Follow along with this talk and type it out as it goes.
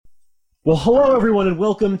Well, hello everyone and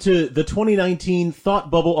welcome to the 2019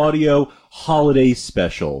 Thought Bubble Audio Holiday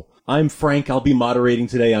Special. I'm Frank, I'll be moderating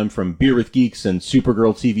today. I'm from Beer with Geeks and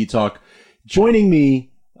Supergirl TV Talk. Joining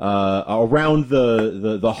me around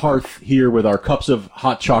the hearth here with our cups of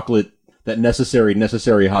hot chocolate, that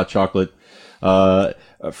necessary hot chocolate.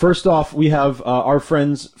 First off, we have our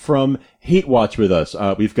friends from Hate Watch with us.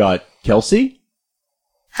 We've got Kelsey.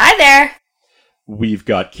 Hi there. We've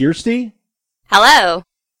got Kirsty. Hello.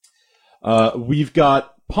 We've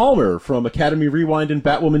got Palmer from Academy Rewind and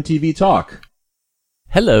Batwoman TV Talk.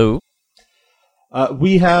 Hello.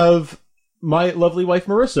 We have my lovely wife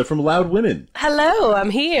Marissa from Loud Women. Hello,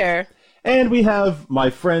 I'm here. And we have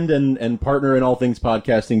my friend and partner in all things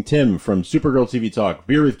podcasting, Tim from Supergirl TV Talk,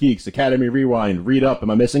 Beer with Geeks, Academy Rewind, Read Up.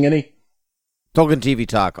 Am I missing any? Tolkien TV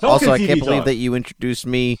Talk. Tolkien also, I TV can't believe Talk. that you introduced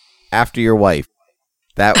me after your wife.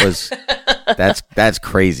 That was that's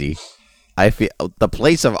crazy. I feel the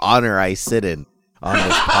place of honor I sit in on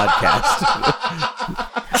this podcast.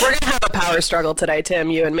 We're gonna have a power struggle today, Tim.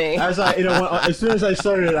 You and me. As soon as I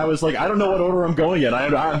started it, I was like, I don't know what order I'm going in.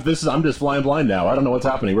 I'm just flying blind now. I don't know what's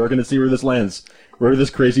happening. We're going to see where this lands, where this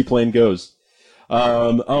crazy plane goes.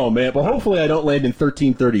 Oh man, but hopefully I don't land in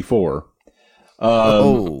 1334.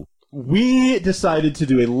 We decided to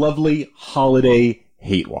do a lovely holiday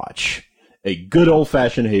hate watch, a good old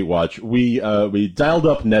fashioned hate watch. We dialed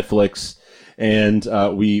up Netflix. And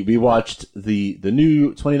we watched the new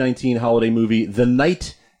 2019 holiday movie, The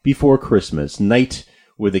Night Before Christmas, Night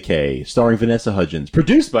with a K, starring Vanessa Hudgens.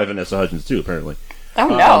 Produced by Vanessa Hudgens, too, apparently. Oh,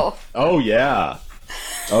 no. Oh, yeah.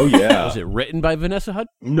 Oh, yeah. Was it written by Vanessa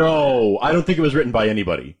Hudgens? No, I don't think it was written by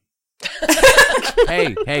anybody.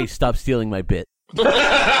 Hey, stop stealing my bit.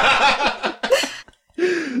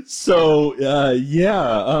 So,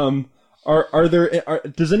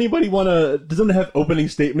 does anyone have opening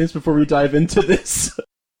statements before we dive into this?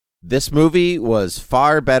 This movie was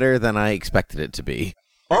far better than I expected it to be.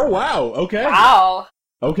 Oh, wow. Okay. Wow.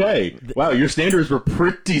 Okay. Wow, your standards were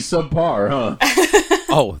pretty subpar, huh?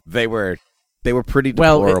 Oh, they were pretty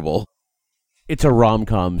deplorable. Well, it's a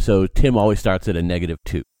rom-com, so Tim always starts at a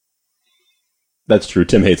 -2. That's true.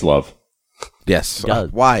 Tim hates love. Yes.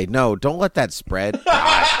 Does. Why? No, don't let that spread.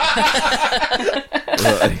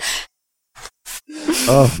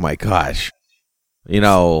 Oh my gosh.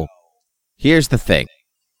 Here's the thing.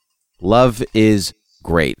 Love is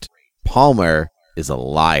great. Palmer is a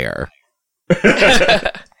liar.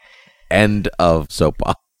 End of soap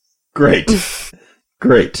opera.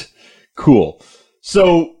 Great. Cool.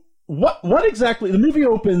 So, what exactly? The movie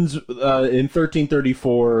opens in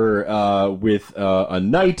 1334 with a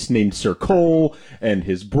knight named Sir Cole and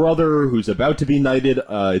his brother, who's about to be knighted.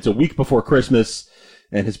 It's a week before Christmas,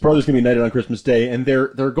 and his brother's going to be knighted on Christmas Day, and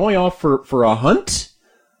they're going off for a hunt.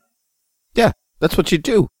 Yeah, that's what you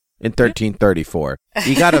do in 1334.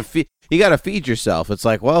 You gotta feed yourself. It's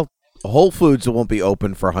like, well, Whole Foods won't be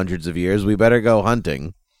open for hundreds of years. We better go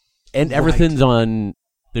hunting. And everything's on.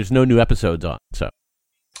 There's no new episodes on, so.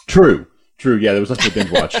 True. Yeah, there was nothing to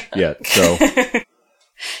binge watch yet. So,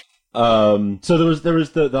 so there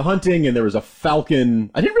was the hunting, and there was a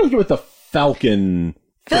falcon. I didn't really get what the falcon.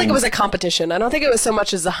 I feel like it was a competition. I don't think it was so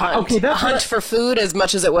much as a hunt. Okay, a hunt for food as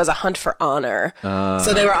much as it was a hunt for honor.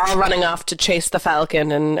 So they were all running off to chase the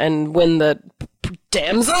falcon and win the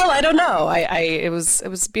damsel. I don't know. It was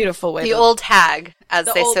a beautiful way. The old hag, as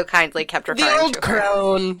they so kindly kept referring to her. The old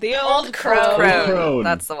crone. The old crone.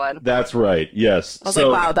 That's the one. That's right. Yes. I was like,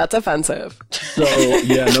 wow, that's offensive. So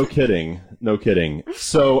yeah, no kidding.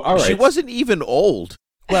 So all right. She wasn't even old.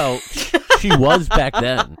 Well, she was back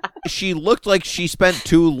then. She looked like she spent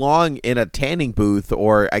too long in a tanning booth,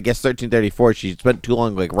 or I guess 1334, she spent too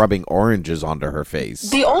long like rubbing oranges onto her face.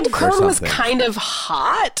 The old crone was something. kind of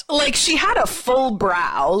hot. Like, she had a full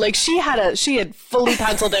brow. Like, she had fully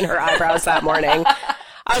penciled in her eyebrows that morning.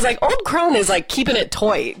 I was like, old crone is like keeping it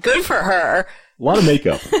tight. Good for her. A lot of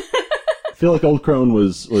makeup. I feel like Old Crone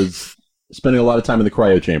was spending a lot of time in the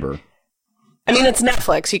cryo chamber. I mean, it's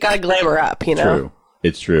Netflix. You gotta glamour up, you know? True.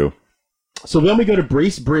 It's true. So then we go to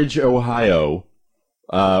Bracebridge, Ohio,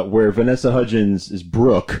 where Vanessa Hudgens is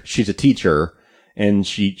Brooke. She's a teacher, and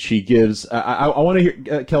she gives. I want to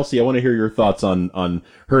hear Kelsey. I want to hear your thoughts on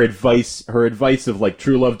her advice. Her advice of like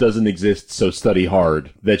true love doesn't exist, so study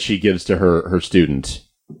hard. That she gives to her student.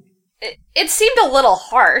 It seemed a little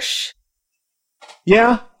harsh.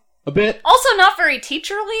 Yeah, a bit. Also not very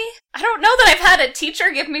teacherly. I don't know that I've had a teacher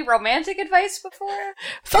give me romantic advice before.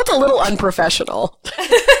 Felt a little unprofessional.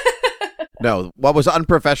 No, what was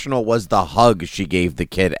unprofessional was the hug she gave the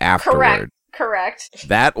kid afterward. Correct. Correct.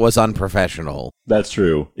 That was unprofessional. That's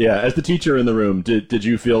true. Yeah, as the teacher in the room, did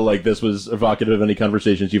you feel like this was evocative of any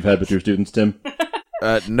conversations you've had with your students, Tim?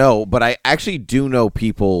 No, but I actually do know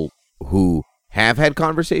people who have had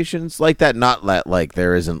conversations like that. Not that like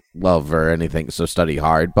there isn't love or anything, so study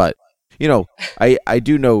hard. But, you know, I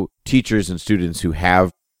do know teachers and students who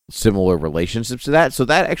have similar relationships to that. So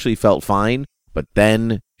that actually felt fine. But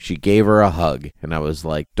then she gave her a hug. And I was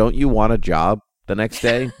like, don't you want a job the next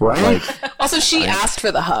day? Right. Like, Also, she asked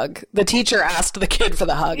for the hug. The teacher asked the kid for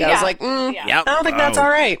the hug. I was Yeah. like, Yeah. I don't think that's all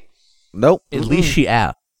right. nope. At least she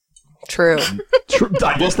asked. True. True.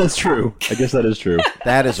 I guess that's true. I guess that is true.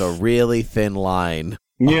 That is a really thin line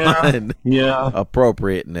Yeah. on Yeah.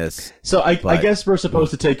 appropriateness. So I But- guess we're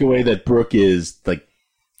supposed to take away that Brooke is, like,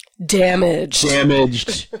 Damaged.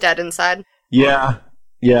 damaged. Dead inside. Yeah.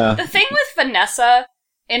 Yeah. The thing with Vanessa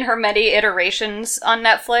in her many iterations on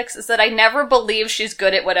Netflix is that I never believe she's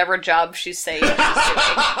good at whatever job she's saying she's doing.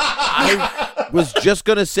 I was just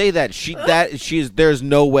gonna say that there's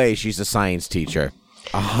no way she's a science teacher.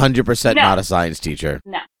 100% No. not a science teacher.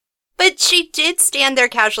 No. But she did stand there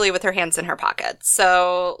casually with her hands in her pockets.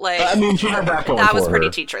 So, like, I mean, she had that going that for was pretty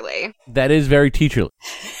her. teacherly. That is very teacherly.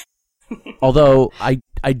 Although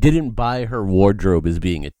I didn't buy her wardrobe as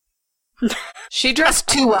being a. She dressed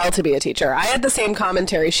too well to be a teacher. I had the same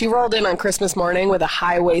commentary. She rolled in on Christmas morning with a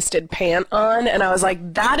high-waisted pant on, and I was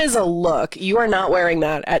like, that is a look. You are not wearing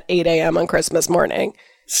that at 8 a.m. on Christmas morning.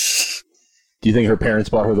 Do you think her parents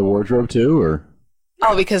bought her the wardrobe too, or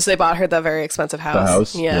Oh, because they bought her the very expensive house. the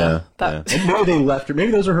house? Yeah. yeah. And maybe they left her.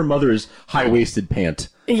 Maybe those are her mother's high-waisted pant.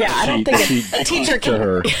 Yeah, I don't think She a teacher to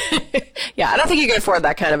her. Yeah, I don't think you can afford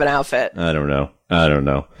that kind of an outfit. I don't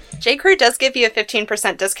know. J. Crew does give you a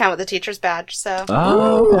 15% discount with a teacher's badge, so,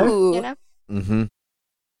 Oh, okay. Ooh. you know. Mm-hmm.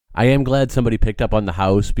 I am glad somebody picked up on the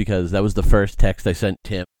house because that was the first text I sent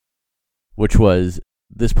Tim, which was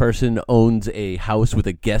this person owns a house with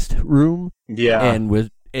a guest room Yeah.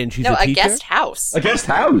 and she's No, a a teacher. guest house. A guest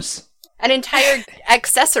house. An entire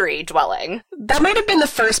accessory dwelling. That might have been the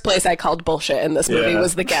first place I called bullshit in this movie Yeah.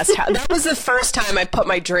 was the guest house. That was the first time I put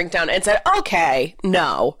my drink down and said, okay,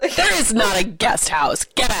 no, there is not a guest house.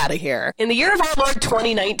 Get out of here. In the year of our Lord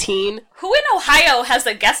 2019, Who in Ohio has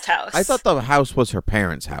a guest house? I thought the house was her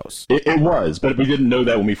parents' house. It was, but we didn't know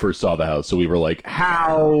that when we first saw the house, so we were like,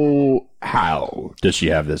 how does she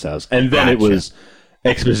have this house? And then it Gotcha. was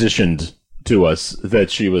expositioned to us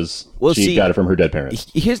that she got it from her dead parents.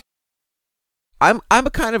 I'm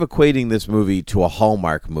kind of equating this movie to a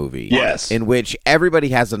Hallmark movie. Yes. In which everybody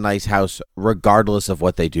has a nice house regardless of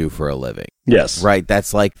what they do for a living. Yes. Right?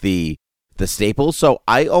 That's like the staple. So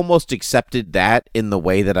I almost accepted that in the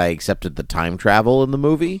way that I accepted the time travel in the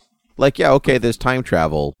movie. Like, yeah, okay, there's time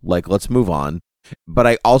travel. Like, let's move on. But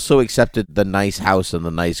I also accepted the nice house and the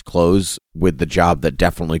nice clothes with the job that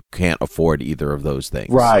definitely can't afford either of those things.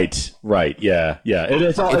 Right. Yeah.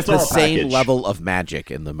 It's all It's the all a same package. level of magic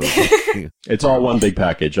in the movie. It's all one big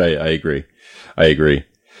package. I agree.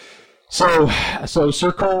 So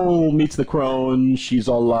Sir Cole meets the crone. She's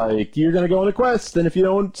all like, "You're gonna go on a quest, and if you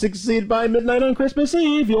don't succeed by midnight on Christmas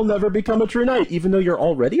Eve, you'll never become a true knight. Even though you're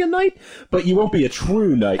already a knight, but you won't be a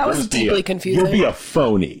true knight. That was You'll just be deeply confusing. You'll be a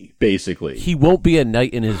phony, basically. He won't be a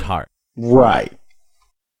knight in his heart. Right.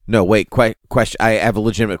 No, wait, question. I have a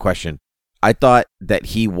legitimate question. I thought that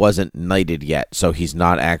he wasn't knighted yet, so he's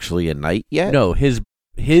not actually a knight yet? No, he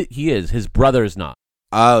is. His brother's not.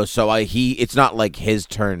 Oh, so it's not like his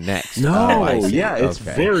turn next. Oh, I see. yeah, it's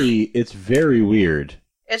Okay. very weird.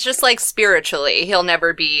 It's just like spiritually, he'll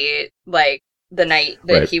never be like the knight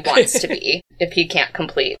that Right. he wants to be if he can't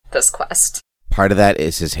complete this quest. Part of that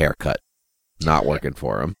is his haircut not working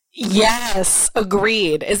for him. yes,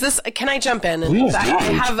 agreed. Can I jump in? Please I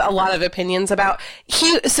do. have a lot of opinions about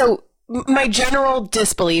my general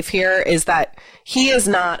disbelief here is that he is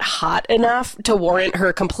not hot enough to warrant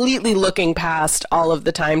her completely looking past all of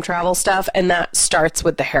the time travel stuff, and that starts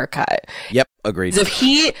with the haircut. Yep, agreed. If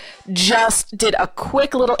he just did a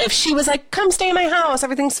quick little, if she was like, come stay in my house,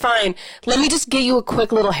 everything's fine. Let me just get you a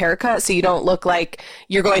quick little haircut so you don't look like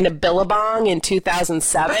you're going to Billabong in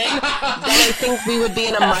 2007, then I think we would be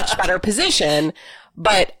in a much better position.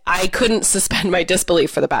 But I couldn't suspend my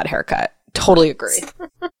disbelief for the bad haircut. Totally agree.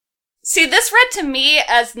 See, this read to me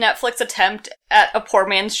as Netflix attempt at a poor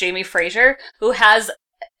man's Jamie Fraser, who has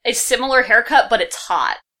a similar haircut, but it's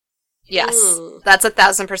hot. Yes, that's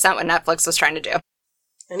 1,000% what Netflix was trying to do.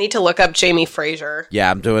 I need to look up Jamie Fraser. Yeah,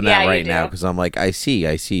 I'm doing that Yeah, you right now do. because I'm like, I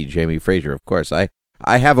see Jamie Fraser, of course. I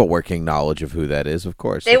have a working knowledge of who that is, of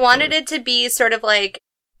course. They wanted it to be sort of like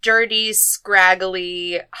dirty,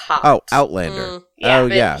 scraggly hot. Oh, Outlander. Mm. Yeah, oh,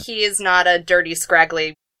 but yeah. he is not a dirty,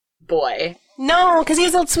 scraggly boy. No, because he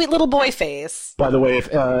has a sweet little boy face. By the way,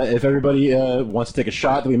 if everybody wants to take a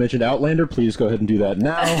shot that we mentioned Outlander, please go ahead and do that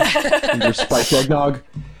now. Your spiked eggnog.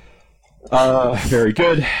 Very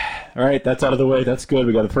good. All right, that's out of the way. That's good.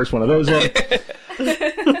 We got the first one of those in.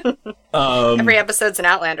 Every episode's an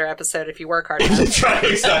Outlander episode if you work hard enough. That's right,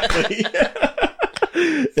 exactly.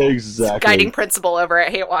 Exactly. Guiding principle over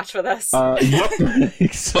at Hate Watch with us. Yep.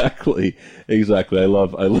 Exactly. I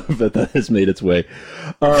love that has made its way.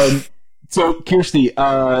 So Kirsty,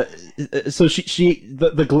 so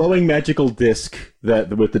the glowing magical disc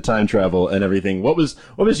that with the time travel and everything. What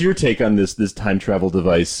was your take on this time travel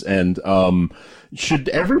device? And should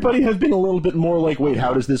everybody have been a little bit more like, wait,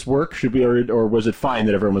 how does this work? Should we, or was it fine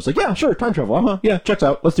that everyone was like, yeah, sure, time travel, yeah, checks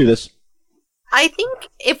out, let's do this. I think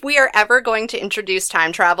if we are ever going to introduce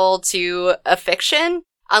time travel to a fiction,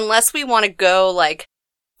 unless we want to go like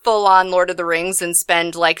full on Lord of the Rings and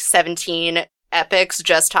spend like 17 epics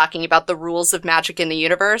just talking about the rules of magic in the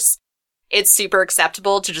universe, it's super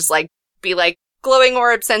acceptable to just like be like, glowing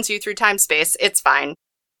orb sends you through time space. It's fine.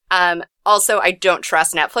 Also, I don't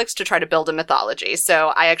trust Netflix to try to build a mythology,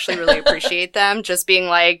 so I actually really appreciate them just being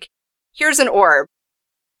like, here's an orb.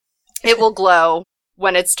 It will glow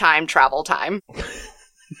when it's time travel time.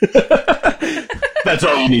 That's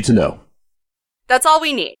all you need to know. That's all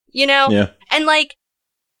we need, you know? Yeah. And like,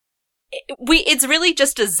 it's really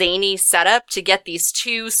just a zany setup to get these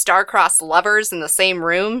two star-crossed lovers in the same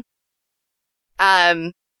room.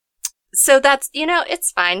 So that's,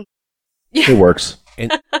 it's fine. It works.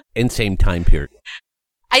 In same time period.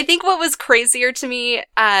 I think what was crazier to me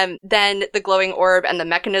than the glowing orb and the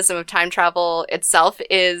mechanism of time travel itself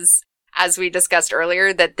is, as we discussed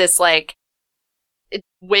earlier, that this like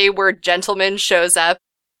wayward gentleman shows up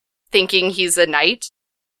thinking he's a knight,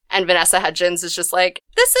 and Vanessa Hudgens is just like,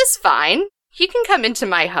 this is fine. He can come into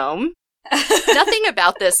my home. Nothing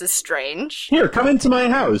about this is strange. Here, come into my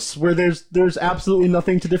house where there's absolutely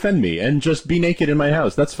nothing to defend me, and just be naked in my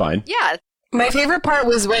house. That's fine. Yeah. My favorite part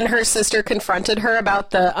was when her sister confronted her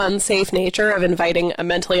about the unsafe nature of inviting a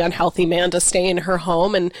mentally unhealthy man to stay in her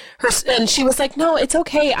home, and she was like, "No, it's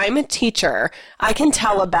okay. I'm a teacher. I can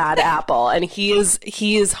tell a bad apple, and he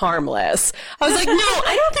is harmless." I was like, "No,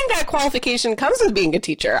 I don't think that qualification comes with being a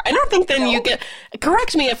teacher. I don't think then you get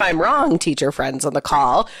correct me if I'm wrong, teacher friends on the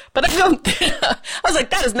call, but I don't." I was like,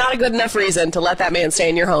 "That is not a good enough reason to let that man stay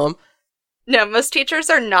in your home." No, most teachers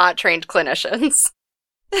are not trained clinicians.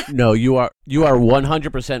 No, you are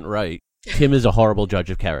 100% right. Tim is a horrible judge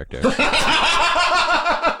of character.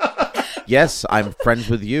 Yes, I'm friends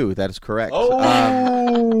with you. That is correct.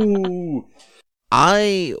 Oh.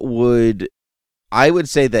 I would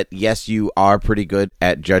say that yes, you are pretty good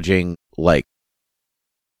at judging like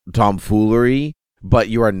tomfoolery, but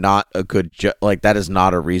you are not a good that is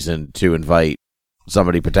not a reason to invite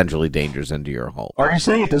somebody potentially dangerous into your home. Are you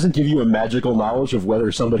saying it doesn't give you a magical knowledge of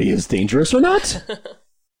whether somebody is dangerous or not?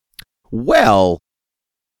 Well,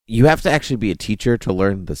 you have to actually be a teacher to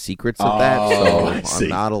learn the secrets of that, so I'm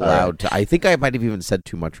not allowed to. I think I might have even said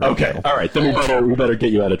too much right now. All right, then we better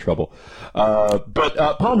get you out of trouble. But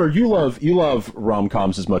Palmer, you love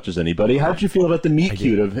rom-coms as much as anybody. How did you feel about the meet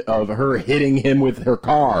cute of her hitting him with her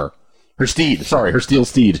car? Her steel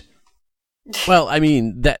steed. Well, I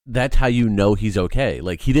mean, that's how you know he's okay.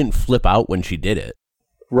 Like, he didn't flip out when she did it.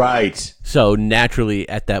 Right. So naturally,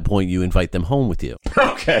 at that point, you invite them home with you.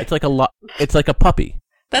 Okay. It's like a puppy.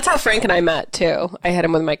 That's how Frank and I met, too. I hit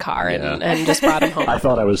him with my car and just brought him home. I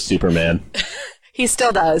thought I was Superman. He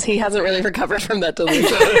still does. He hasn't really recovered from that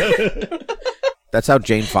delusion. That's how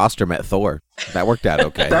Jane Foster met Thor. That worked out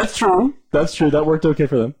okay. That's true. That worked okay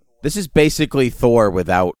for them. This is basically Thor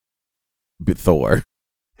without Thor.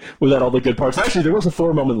 Without all the good parts. Actually, there was a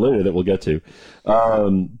Thor moment later that we'll get to.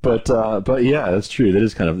 But yeah, that's true. This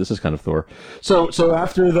is kind of Thor. So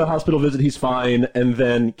after the hospital visit, he's fine. And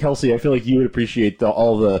then Kelsey, I feel like you would appreciate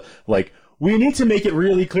we need to make it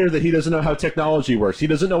really clear that he doesn't know how technology works. He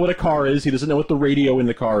doesn't know what a car is. He doesn't know what the radio in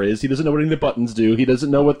the car is. He doesn't know what any of the buttons do. He doesn't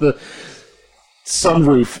know what the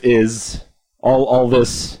sunroof is. All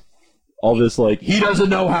this, he doesn't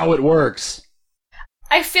know how it works.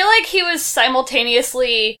 I feel like he was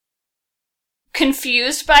simultaneously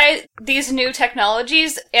confused by these new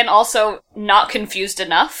technologies and also not confused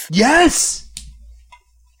enough. Yes!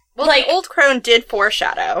 Well, Old Crone did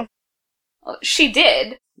foreshadow. She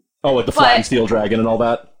did. Oh, like the flying steel dragon and all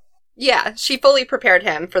that? Yeah, she fully prepared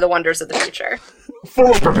him for the wonders of the future.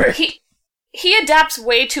 Fully prepared. He adapts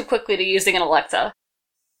way too quickly to using an Alexa.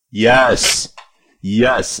 Yes,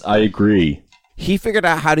 I agree. He figured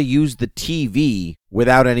out how to use the TV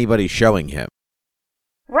without anybody showing him.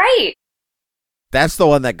 Right. That's the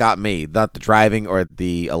one that got me. Not the driving or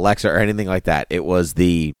the Alexa or anything like that. It was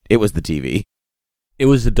the TV. It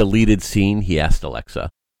was a deleted scene. He asked Alexa.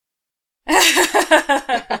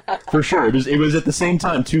 For sure. It was at the same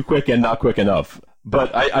time too quick and not quick enough.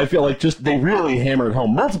 But I feel like just they really hammered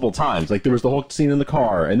home multiple times. Like there was the whole scene in the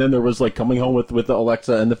car, and then there was like coming home with the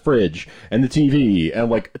Alexa and the fridge and the TV,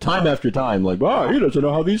 and like time after time, like, he doesn't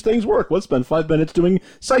know how these things work. Let's spend 5 minutes doing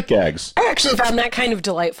sight gags. I actually found that kind of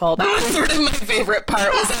delightful. That was sort of my favorite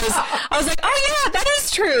part. I was like, oh yeah, that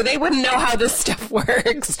is true. They wouldn't know how this stuff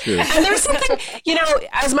works. True. And there's something,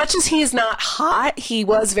 as much as he's not hot, he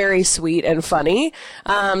was very sweet and funny.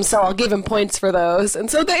 So I'll give him points for those.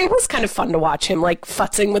 And so it was kind of fun to watch him like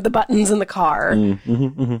futzing with the buttons in the car.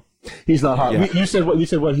 He's not hot. Yeah. You said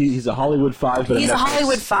what? He's a Hollywood 5, but He's a a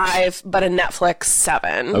Hollywood 5, but a Netflix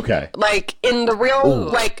 7. Okay. Like in the real,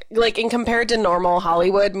 like in compared to normal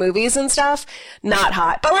Hollywood movies and stuff, not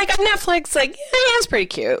hot. But like on Netflix, like it's pretty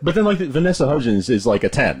cute. But then like Vanessa Hudgens is like a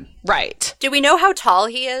 10. Right. Do we know how tall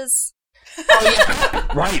he is?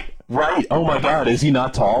 Right. Oh my God, is he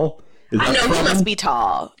not tall? I know he must be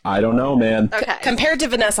tall. I don't know, man. Okay. Compared to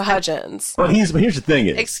Vanessa Hudgens. But here's the thing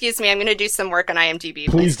is. Excuse me, I'm going to do some work on IMDb.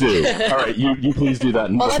 Please do. All right, you please do that.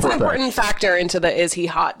 And Well, that's an report back. important factor into the is he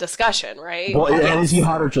hot discussion, right? Well, and is he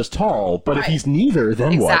hot or just tall? But if he's neither,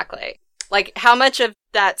 then what? Exactly. Like, how much of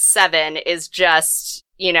that 7 is just,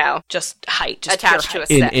 just height, just attached pure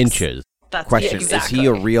to a height. 6? In inches. That's Question: exactly. Is he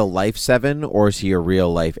a real life 7 or is he a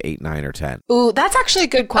real life 8, 9, or 10? Ooh, that's actually a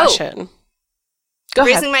good question. Go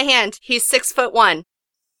ahead. Raising my hand, he's 6'1".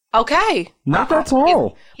 Okay. Not that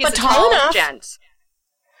tall. He's But a tall enough. gent.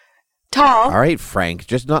 Tall. All right, Frank.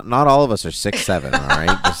 Just not all of us are 6'7". All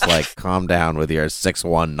right, just like calm down with your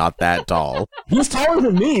 6'1", not that tall. He's taller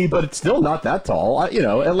than me, but it's still not that tall. At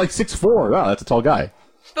like 6'4". Wow, that's a tall guy.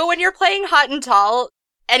 But when you're playing hot and tall,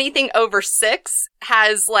 anything over 6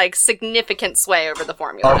 has like significant sway over the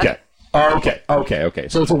formula. Okay.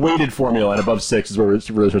 So it's a weighted formula, and above 6 is where it's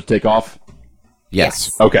really supposed to take off.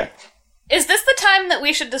 Yes. Okay. Is this the time that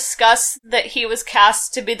we should discuss that he was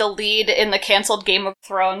cast to be the lead in the canceled Game of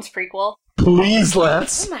Thrones prequel? Please,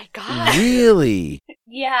 let's. Oh my god. Really?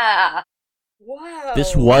 Yeah. Whoa.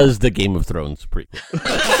 This was the Game of Thrones prequel.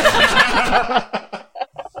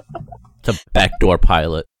 It's a backdoor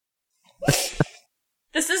pilot.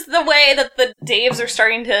 This is the way that the Daves are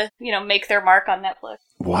starting to, make their mark on Netflix.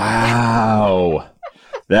 Wow.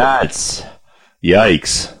 That's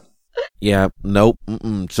yikes. Yeah. Nope.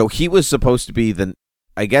 So he was supposed to be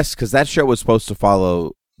I guess, because that show was supposed to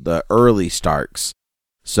follow the early Starks.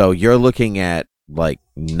 So you're looking at like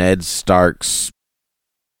Ned Stark's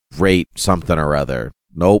rate something or other.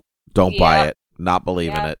 Nope. Don't buy it. Not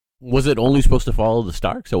believing it. Was it only supposed to follow the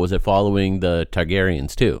Starks, or was it following the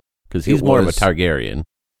Targaryens too? Because he's It more of a was- Targaryen.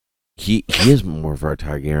 He is more of a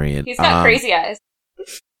Targaryen. He's got crazy eyes.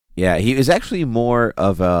 Yeah, he is actually more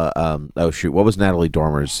of a what was Natalie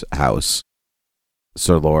Dormer's house?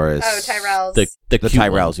 Sir Loras. Oh, Tyrell's. The The cute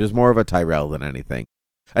one. Tyrells. He was more of a Tyrell than anything.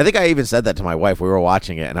 I think I even said that to my wife. We were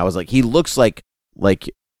watching it, and I was like, he looks like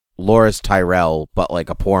Loras Tyrell, but like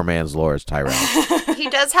a poor man's Loras Tyrell. He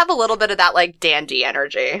does have a little bit of that like dandy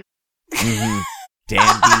energy.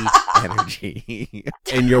 Dandy energy.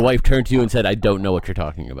 And your wife turned to you and said, "I don't know what you're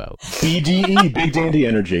talking about." BDE, Big Dandy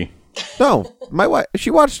Energy. No, my wife, she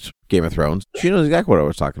watched Game of Thrones. She knows exactly what I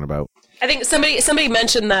was talking about. I think somebody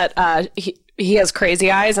mentioned that he has crazy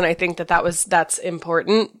eyes, and I think that's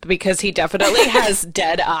important because he definitely has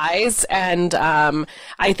dead eyes, and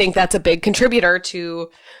I think that's a big contributor to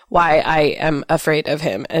why I am afraid of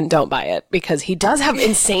him and don't buy it, because he does have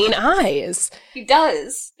insane eyes. He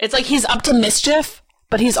does. It's like he's up to mischief,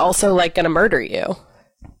 but he's also like gonna murder you.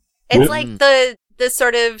 It's like the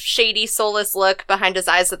sort of shady, soulless look behind his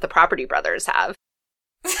eyes that the Property Brothers have.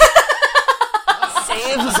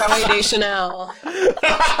 Save Zoe Deschanel.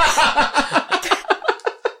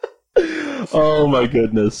 Oh my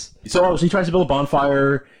goodness. So he tries to build a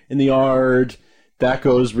bonfire in the yard. That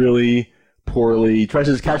goes really poorly. He tries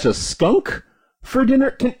to catch a skunk for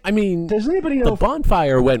dinner. Does anybody know? The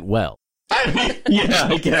bonfire went well. Yeah,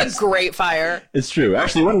 I guess. Great fire. It's true.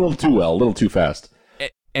 Actually, it went a little too well, a little too fast.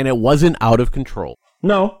 And it wasn't out of control.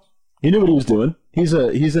 No, he knew what he was doing. He's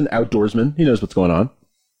an outdoorsman. He knows what's going on.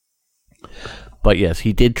 But yes,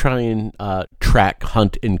 he did try and track,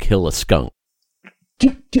 hunt, and kill a skunk.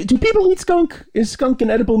 Do people eat skunk? Is skunk an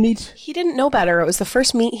edible meat? He didn't know better. It was the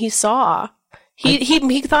first meat he saw.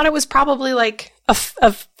 He thought it was probably like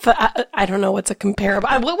I don't know what's a comparable.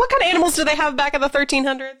 What kind of animals do they have back in the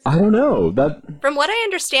 1300s? I don't know. From what I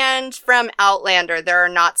understand from Outlander, there are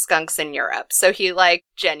not skunks in Europe, so he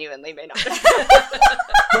genuinely may not.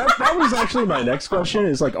 That was actually my next question.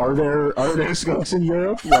 Is are there skunks in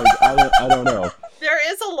Europe? I don't know.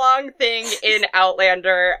 There is a long thing in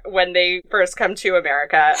Outlander when they first come to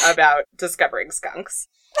America about discovering skunks.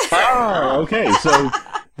 Oh, okay. So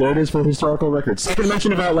there it is for historical record. Second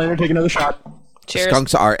mention of Outlander. Take another shot. Cheers.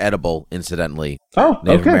 Skunks are edible, incidentally. Oh,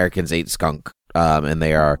 Native okay. Americans ate skunk, and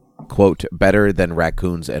they are, quote, better than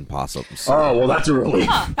raccoons and possums. Oh, well, that's a relief.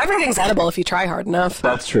 Everything's edible if you try hard enough.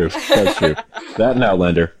 That's true. That's true. That and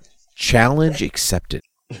Outlander. Challenge accepted.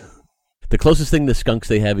 The closest thing to skunks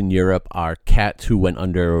they have in Europe are cats who went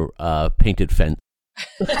under a painted fence.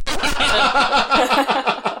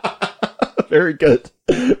 Very good.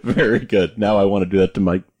 Very good. Now I want to do that to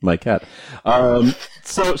my cat.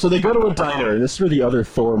 So they go to a diner, and this is where the other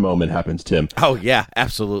Thor moment happens, Tim. Oh, yeah,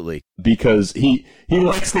 absolutely. Because he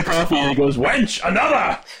likes the coffee, and he goes, "Wench,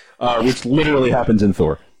 another!" Which literally happens in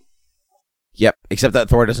Thor. Yep, except that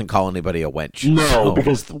Thor doesn't call anybody a wench. No, so-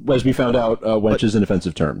 because as we found out, wench is an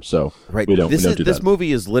offensive term, so Right. we don't do This that.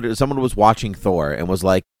 movie is literally, someone was watching Thor and was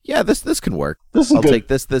like, yeah, this can work. This is I'll good. take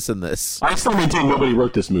this, and this. I still maintain nobody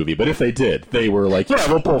wrote this movie, but if they did, they were like, yeah,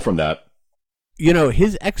 we'll pull from that.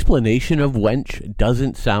 His explanation of wench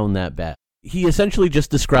doesn't sound that bad. He essentially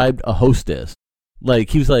just described a hostess.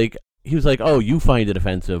 He was like, oh, you find it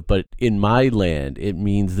offensive, but in my land, it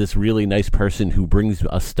means this really nice person who brings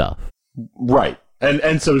us stuff. Right.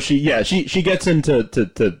 And so she gets him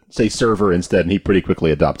to say server instead, and he pretty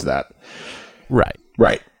quickly adopts that. Right.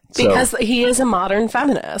 Right. So, Because he is a modern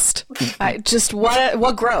feminist.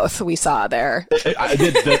 What growth we saw there. I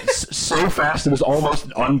did that so fast it was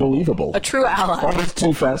almost unbelievable. A true ally. Almost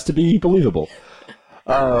too fast to be believable.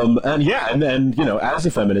 And as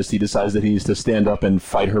a feminist, he decides that he needs to stand up and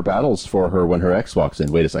fight her battles for her when her ex walks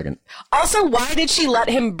in. Wait a second. Also, why did she let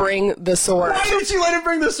him bring the sword? Why did she let him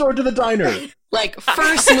bring the sword to the diner?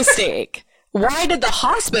 First mistake. Why did the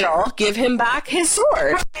hospital give him back his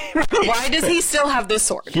sword? Why does he still have this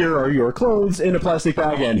sword? Here are your clothes in a plastic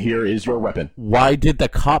bag, and here is your weapon. Why did the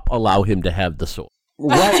cop allow him to have the sword?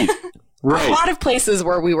 Right. Right. A lot of places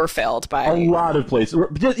where we were failed by. A lot of places.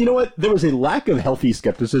 You know what? There was a lack of healthy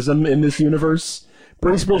skepticism in this universe.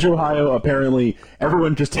 Bracebridge, Ohio, apparently,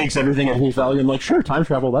 everyone just takes everything at face value and sure, time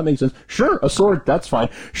travel, that makes sense. Sure, a sword, that's fine.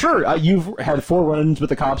 Sure, you've had 4 run-ins with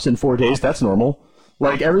the cops in 4 days, that's normal.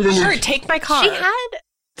 Everything Sure, is... take my car. She had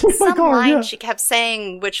Take my some car, line yeah. she kept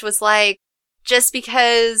saying, which was just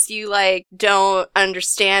because you don't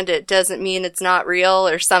understand it doesn't mean it's not real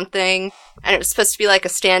or something. And it was supposed to be a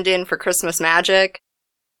stand-in for Christmas magic,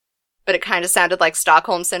 but it kind of sounded like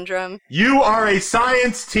Stockholm Syndrome. You are a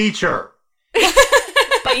science teacher!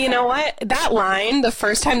 But you know what? That line, the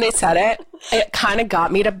first time they said it kind of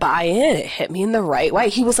got me to buy in. It hit me in the right way.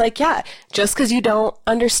 He was like, yeah, just because you don't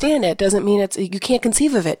understand it doesn't mean you can't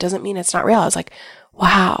conceive of it, doesn't mean it's not real. I was like,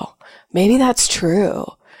 wow, maybe that's true.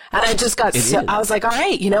 And I just got I was like, all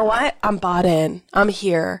right, you know what? I'm bought in. I'm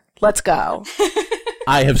here. Let's go.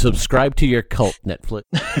 I have subscribed to your cult, Netflix.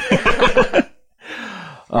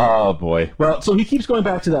 Oh, boy. Well, so he keeps going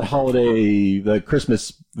back to that the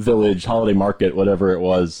Christmas village, holiday market, whatever it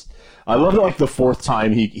was. I love that, the 4th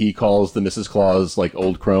time he calls the Mrs. Claus,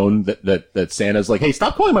 old crone, that Santa's like, hey,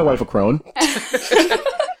 stop calling my wife a crone.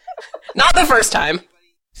 Not the first time.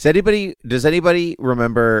 Does anybody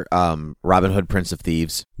remember Robin Hood, Prince of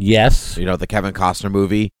Thieves? Yes. The Kevin Costner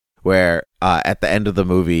movie, where at the end of the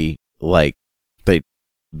movie,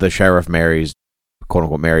 the sheriff marries, quote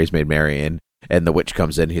unquote, marries Maid Marian, and the witch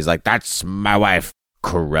comes in. He's like, "That's my wife,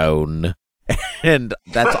 crone," and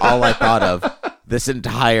that's all I thought of this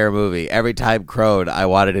entire movie. Every time crone, I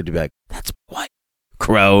wanted it to be like, "That's what,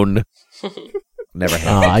 crone." Never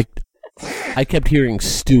happened. I kept hearing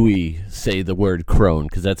Stewie say the word crone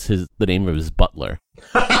because that's the name of his butler.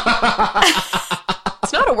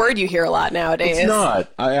 It's not a word you hear a lot nowadays. It's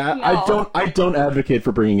not. I don't advocate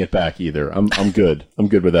for bringing it back either. I'm good. I'm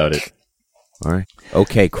good without it. All right.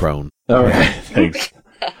 Okay, crone. All right. Thanks.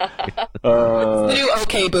 The new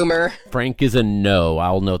okay boomer. Frank is a no.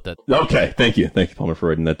 I'll note that. Okay. Thank you, Palmer, for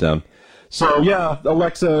writing that down. So yeah,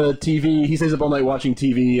 Alexa TV. He stays up all night watching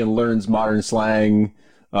TV and learns modern slang.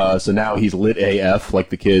 So now he's lit AF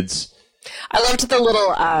like the kids. I loved the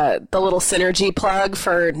little synergy plug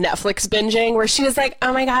for Netflix binging where she was like,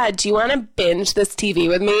 oh my God, do you want to binge this TV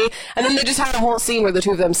with me? And then they just had a whole scene where the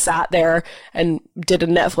two of them sat there and did a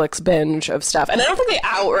Netflix binge of stuff. And I don't think they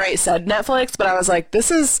outright said Netflix, but I was like,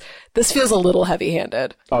 this feels a little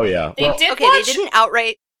heavy-handed. Oh yeah. They did Okay, watch. they didn't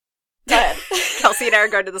outright. Go ahead. Kelsey and I are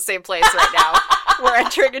going to the same place right now. We're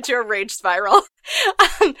entering into a rage spiral.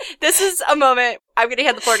 This is a moment, I'm going to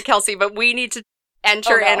hand the floor to Kelsey, but we need to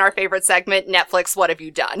enter in our favorite segment, Netflix, What Have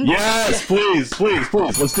You Done? Yes, please.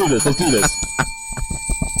 Let's do this.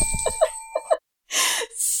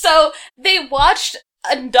 So, they watched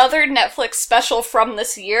another Netflix special from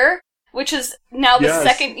this year, which is now the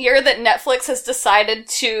second year that Netflix has decided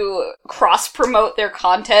to cross-promote their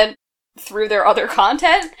content through their other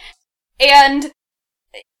content. And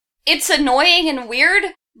it's annoying and weird,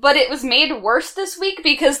 but it was made worse this week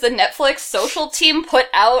because the Netflix social team put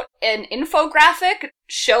out an infographic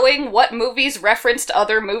showing what movies referenced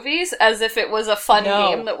other movies as if it was a fun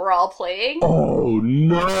game that we're all playing. Oh,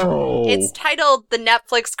 no. It's titled the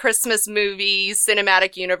Netflix Christmas Movie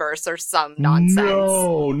Cinematic Universe or some nonsense.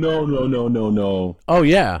 No. Oh,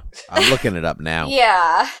 yeah. I'm looking it up now.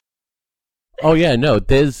 Yeah. Oh, yeah, no.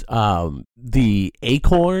 There's the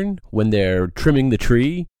acorn when they're trimming the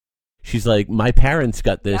tree. She's like, my parents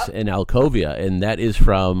got this in Alcovia, and that is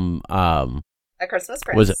from... A Christmas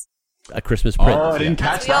Prince. Was it A Christmas Prince? Oh, I didn't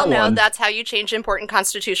catch As we that all know, one. that's how you change important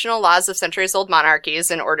constitutional laws of centuries-old monarchies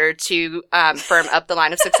in order to firm up the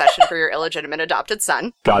line of succession for your illegitimate adopted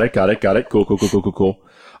son. Got it. Cool.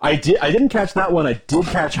 I didn't catch that one. I did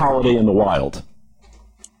catch Holiday in the Wild.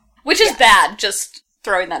 Which is bad, just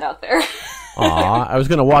throwing that out there. Aw, I was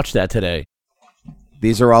going to watch that today.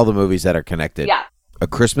 These are all the movies that are connected. Yeah. A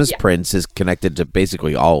Christmas Prince is connected to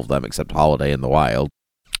basically all of them except Holiday in the Wild.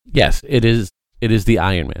 Yes, it is the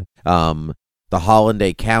Iron Man. The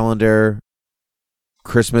Holiday Calendar,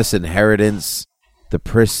 Christmas Inheritance, the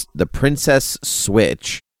Princess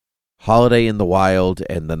Switch, Holiday in the Wild,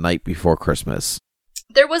 and The Night Before Christmas.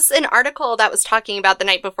 There was an article that was talking about The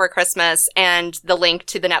Night Before Christmas and the link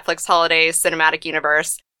to the Netflix Holiday Cinematic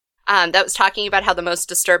Universe. That was talking about how the most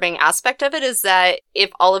disturbing aspect of it is that if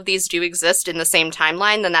all of these do exist in the same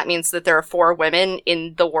timeline, then that means that there are 4 women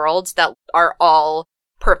in the world that are all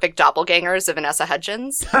perfect doppelgangers of Vanessa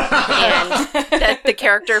Hudgens. And that the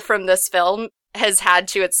character from this film has had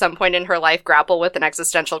to, at some point in her life, grapple with an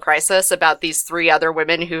existential crisis about these 3 other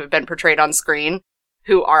women who have been portrayed on screen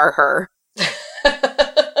who are her.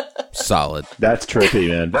 Solid. That's trippy,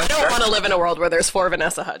 man. I don't want to live in a world where there's 4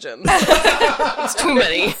 Vanessa Hudgens. It's too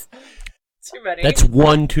many. Too many. That's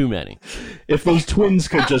one too many. If those twins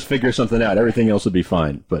could just figure something out, everything else would be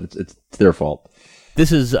fine. But it's their fault.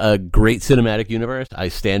 This is a great cinematic universe. I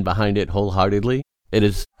stand behind it wholeheartedly. It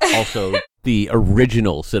is also the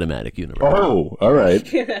original cinematic universe. Oh, all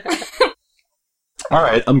right. All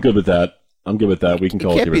right, I'm good with that. We can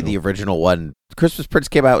call it It the can't be the original one. Christmas Prince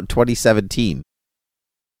came out in 2017.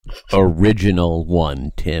 Original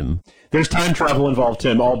one, Tim. There's time travel involved,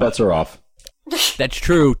 Tim. All bets are off. That's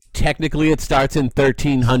true. Technically, it starts in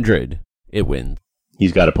 1300. It wins.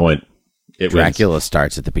 He's got a point. It Dracula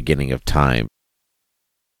starts at the beginning of time.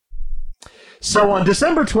 So on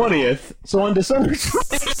December 20th,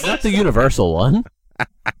 Not the universal one.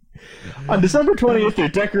 on December 20th, they're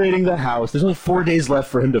decorating the house. There's only 4 days left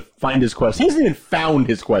for him to find his quest. He hasn't even found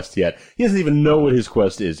his quest yet. He doesn't even know what his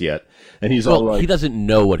quest is yet. And he's all like... he doesn't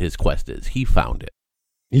know what his quest is. He found it.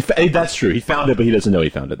 That's true. He found it, but he doesn't know he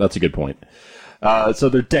found it. That's a good point. So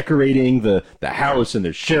they're decorating the house, and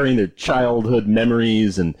they're sharing their childhood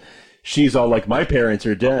memories, and she's all like, my parents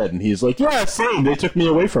are dead. And he's like, yeah, same. They took me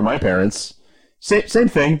away from my parents. Same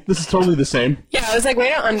thing. This is totally the same. Yeah, I was like, way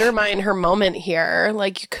to undermine her moment here.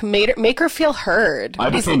 Like, you can make her feel heard. I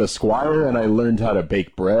became a squire, and I learned how to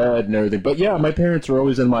bake bread and everything. But yeah, my parents are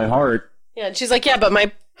always in my heart. Yeah, and she's like, yeah, but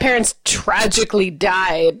my parents tragically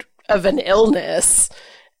died of an illness.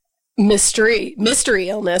 Mystery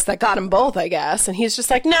illness that got them both, I guess. And he's just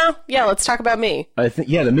like, no, yeah, let's talk about me. I think,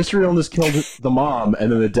 yeah, the mystery illness killed the mom,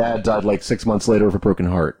 and then the dad died like 6 months later of a broken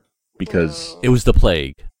heart. Because... It was the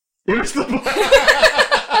plague. It was the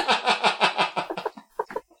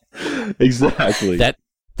Exactly.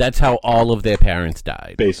 That's how all of their parents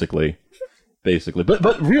died. Basically.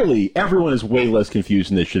 But really, everyone is way less confused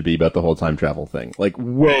than they should be about the whole time travel thing. Like,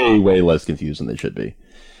 way less confused than they should be.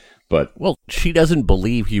 But... Well, she doesn't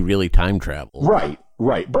believe he really time traveled. Right.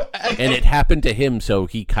 But and it happened to him, so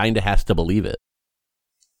he kind of has to believe it.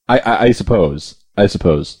 I suppose. I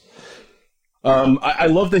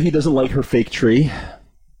love that he doesn't like her fake tree.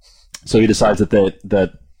 So he decides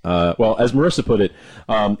that well, as Marissa put it,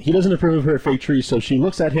 he doesn't approve of her fake tree, so she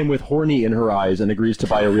looks at him with horny in her eyes and agrees to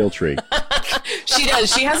buy a real tree. She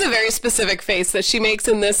does. She has a very specific face that she makes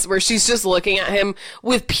in this where she's just looking at him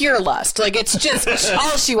with pure lust. Like, it's just,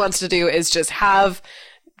 all she wants to do is just have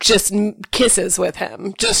kisses with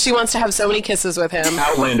him. She wants to have so many kisses with him.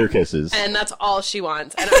 Outlander kisses. And that's all she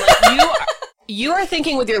wants. And I'm like, You are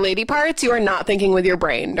thinking with your lady parts. You are not thinking with your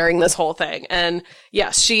brain during this whole thing. And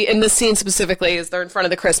yes, she, in this scene specifically, is they're in front of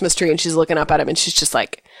the Christmas tree and she's looking up at him and she's just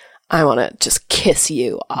like, I want to just kiss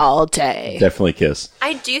you all day. Definitely kiss.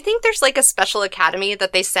 I do think there's like a special academy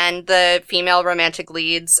that they send the female romantic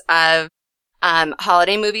leads of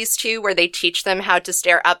holiday movies to, where they teach them how to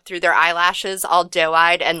stare up through their eyelashes all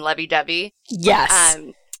doe-eyed and lovey-dovey. Yes.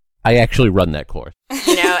 I actually run that course.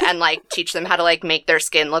 You know, and like teach them how to like make their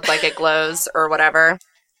skin look like it glows or whatever.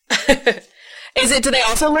 Do they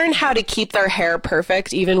also learn how to keep their hair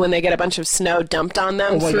perfect even when they get a bunch of snow dumped on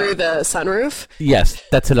them through the sunroof? Yes,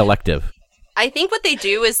 that's an elective. I think what they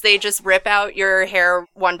do is they just rip out your hair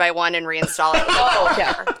one by one and reinstall it. Oh,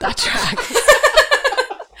 yeah, that tracks.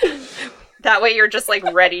 That way you're just like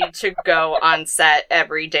ready to go on set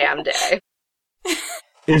every damn day.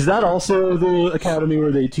 Is that also the academy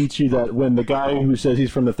where they teach you that when the guy who says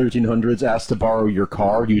he's from the 1300s asks to borrow your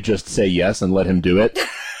car, you just say yes and let him do it?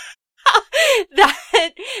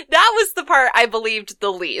 That was the part I believed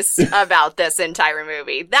the least about this entire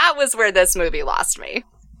movie. That was where this movie lost me.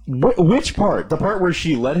 Which part? The part where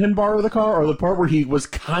she let him borrow the car, or the part where he was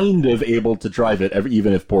kind of able to drive it,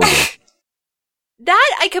 even if poorly?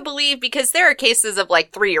 That I could believe, because there are cases of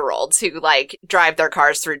like 3-year-olds who like drive their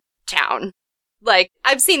cars through town. Like,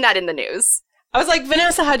 I've seen that in the news. I was like,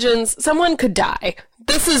 Vanessa Hudgens, someone could die.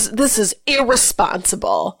 This is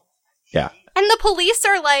irresponsible. Yeah. And the police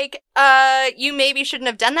are like, you maybe shouldn't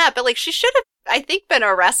have done that, but like, she should have, I think, been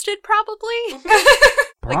arrested probably.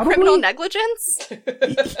 Like criminal negligence.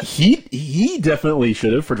 He definitely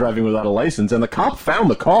should have, for driving without a license, and the cop found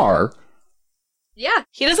the car. Yeah.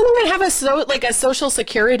 He doesn't even have a social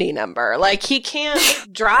security number. Like, he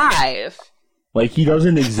can't drive. Like, he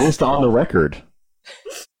doesn't exist on the record.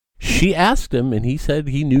 She asked him, and he said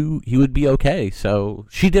he knew he would be okay, so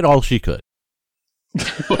she did all she could.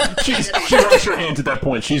 She raised her hands at that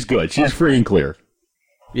point. She's good. She's free and clear.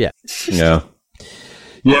 Yeah. Yeah.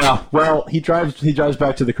 Yeah. Well, he drives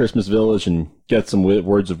back to the Christmas village and gets some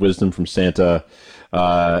words of wisdom from Santa.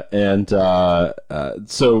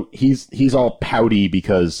 So he's all pouty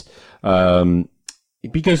because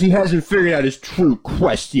he hasn't figured out his true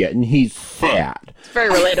quest yet, and he's sad. It's very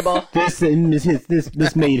relatable.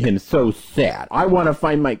 This made him so sad. I want to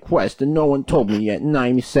find my quest, and no one told me yet, and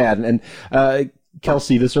I'm sad. And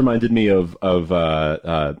Kelsey, this reminded me of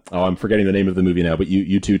I'm forgetting the name of the movie now, but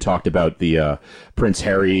you two talked about the Prince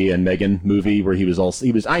Harry and Meghan movie where he was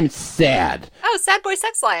I'm sad. Oh, Sad Boy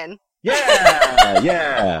Sex Lion. Yeah,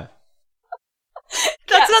 yeah.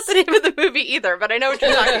 That's not the name of the movie either, but I know what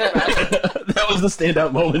you're talking about. That was the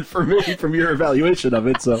standout moment for me from your evaluation of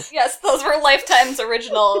it. So yes, those were Lifetime's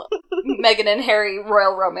original Meghan and Harry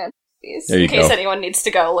royal romance movies. In case anyone needs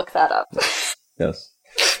to go look that up. Yes.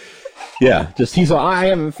 Yeah, just he's like, I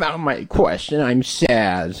haven't found my quest and I'm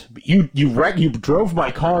sad. You drove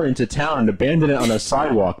my car into town and abandoned it on the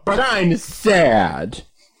sidewalk, but I'm sad.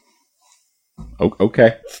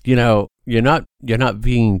 Okay. You know, you're not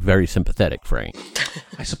being very sympathetic, Frank.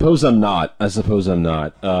 I suppose I'm not.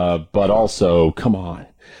 But also, come on.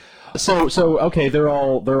 So okay, they're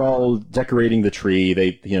all decorating the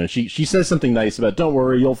tree. She says something nice about, don't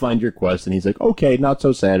worry, you'll find your quest, and he's like, okay, not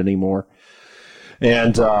so sad anymore.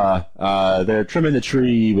 And they're trimming the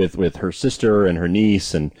tree with her sister and her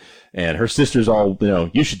niece, and her sister's all,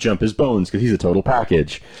 you should jump his bones because he's a total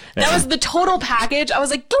package. And that was the total package. I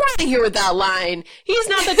was like, get out of here with that line. He's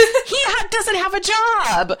not doesn't have a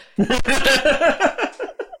job.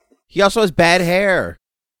 He also has bad hair.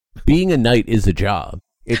 Being a knight is a job.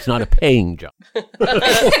 It's not a paying job.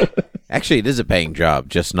 Actually, it is a paying job,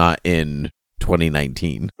 just not in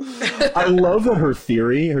 2019. I love that her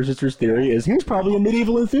sister's theory is he was probably a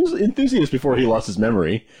medieval enthusiast before he lost his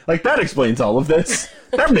memory. Like, that explains all of this.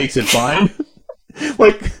 That makes it fine.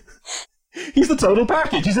 Like, he's the total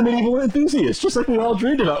package. He's a medieval enthusiast, just like we all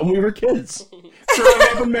dreamed about when we were kids. Growing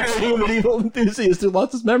up and marrying a medieval enthusiast who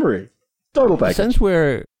lost his memory. Total package.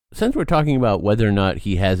 Since we're talking about whether or not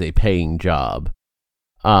he has a paying job,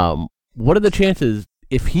 what are the chances,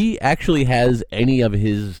 if he actually has any of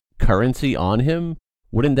his currency on him,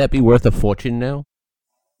 wouldn't that be worth a fortune now?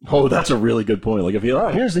 Oh, that's a really good point. Like, if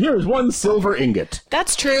here's one silver ingot.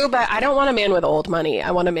 That's true, but I don't want a man with old money.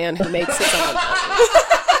 I want a man who makes his own money.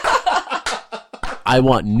 I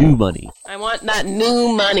want new money. I want that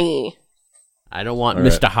new money. I don't want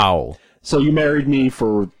Mr. Howell. So you married me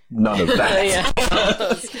for none of that. Yeah.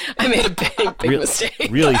 I made a big mistake.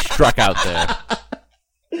 Really struck out there.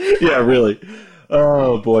 Yeah, really.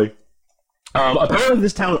 Oh, boy. Apparently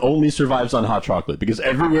this town only survives on hot chocolate, because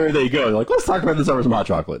everywhere they go, they're like, let's talk about this over some hot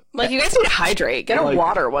chocolate. Like, you guys need to hydrate. Get a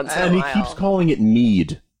water once in a while. And he keeps calling it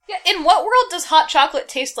mead. Yeah, in what world does hot chocolate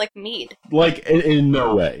taste like mead? Like, in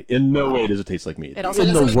no way. In no way does it taste like mead. It also In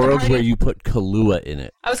doesn't the make world party- where you put Kahlua in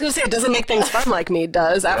it. I was going to say, it doesn't make things fun like mead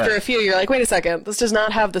does. After a few, you're like, wait a second, this does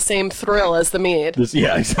not have the same thrill as the mead.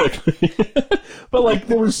 Yeah, exactly. But like,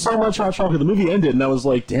 there was so much hot chocolate. The movie ended, and I was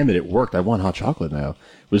like, "Damn it, it worked! I want hot chocolate now."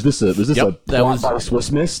 Was this a Yep, that plot was- by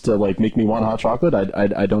Swiss Miss to like make me want hot chocolate?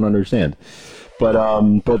 I don't understand. But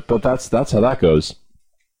that's how that goes.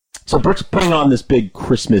 So Brooke's putting on this big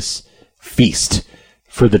Christmas feast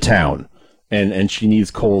for the town, and she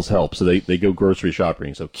needs Cole's help. So they go grocery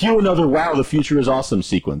shopping. So cue another "Wow, the future is awesome"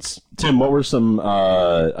 sequence. Tim, what were some?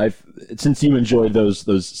 Since you enjoyed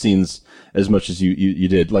those scenes as much as you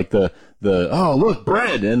did, like the oh look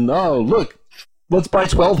bread and oh look, let's buy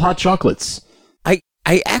 12 hot chocolates.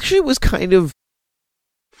 I actually was kind of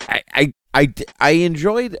I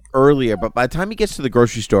enjoyed earlier, but by the time he gets to the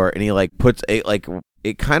grocery store and he like puts a like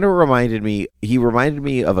it kind of reminded me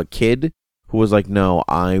of a kid who was like, "No,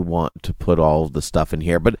 I want to put all of the stuff in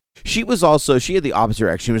here." But she had the opposite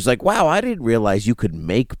reaction. She was like, "Wow, I didn't realize you could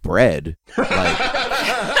make bread."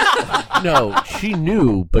 Like, No, she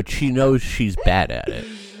knew, but she knows she's bad at it.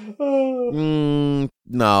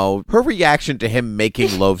 no, her reaction to him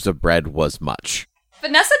making loaves of bread was much.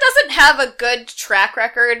 Vanessa doesn't have a good track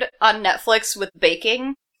record on Netflix with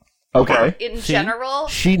baking Okay. in See? general.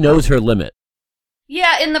 She knows her limit.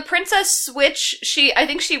 Yeah, in the Princess Switch, I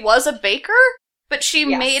think she was a baker, but she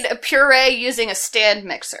Yes. made a puree using a stand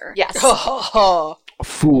mixer. Yes.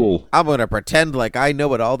 Fool. I'm gonna pretend like I know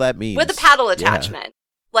what all that means. With a paddle attachment.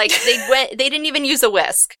 Like they didn't even use a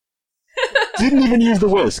whisk. Didn't even use the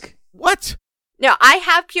whisk. What? No, I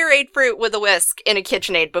have pureed fruit with a whisk in a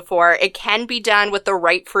KitchenAid before. It can be done with the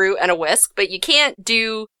right fruit and a whisk, but you can't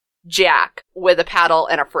do jack with a paddle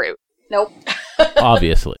and a fruit. Nope.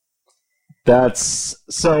 Obviously. That's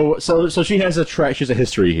so she has she has a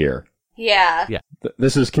history here. Yeah.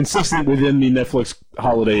 This is consistent within the Netflix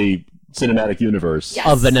holiday cinematic universe. Yes.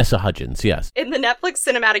 Of Vanessa Hudgens, yes. In the Netflix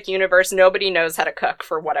cinematic universe, nobody knows how to cook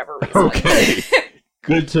for whatever reason. Okay.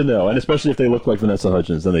 Good to know. And especially if they look like Vanessa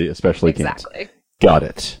Hudgens, then they especially can't. Exactly. Got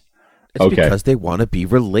it. It's Okay. because they want to be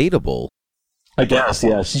relatable. I guess,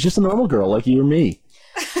 yeah. She's just a normal girl like you or me.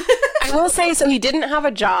 I will say, so he didn't have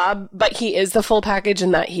a job, but he is the full package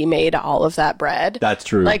in that he made all of that bread. That's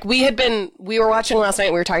true. Like we were watching last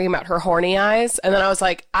night, we were talking about her horny eyes, and then I was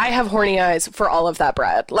like, I have horny eyes for all of that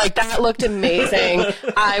bread. Like that looked amazing.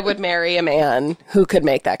 I would marry a man who could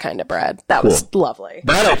make that kind of bread. That was lovely.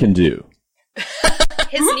 that I can do.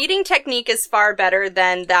 His kneading technique is far better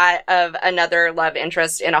than that of another love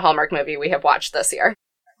interest in a Hallmark movie we have watched this year.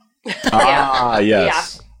 Ah,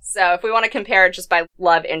 yes. So if we want to compare just by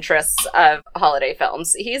love interests of holiday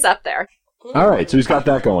films, he's up there. All right, so he's got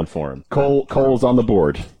that going for him. Cole's on the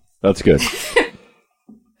board. That's good.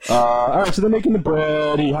 All right, so they're making the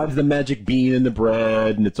bread. He hides the magic bean in the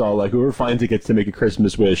bread, and it's all like, whoever finds it gets to make a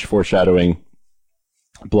Christmas wish, foreshadowing,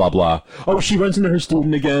 blah, blah. Oh, she runs into her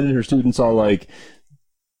student again, and her student's all like,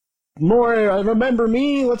 more, remember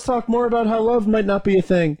me? Let's talk more about how love might not be a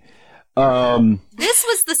thing. This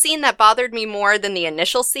was the scene that bothered me more than the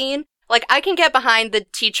initial scene. Like, I can get behind the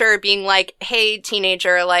teacher being like, hey,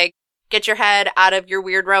 teenager, like, get your head out of your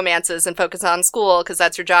weird romances and focus on school, because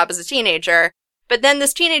that's your job as a teenager. But then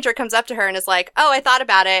this teenager comes up to her and is like, oh, I thought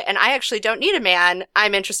about it, and I actually don't need a man.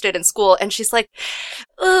 I'm interested in school. And she's like,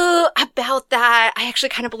 oh, about that. I actually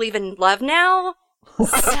kind of believe in love now.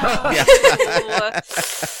 So...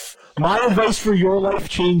 My advice for your life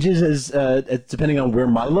changes as depending on where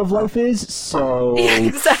my love life is, so... Yeah,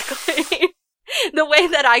 exactly. The way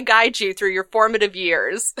that I guide you through your formative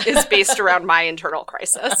years is based around my internal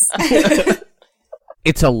crisis.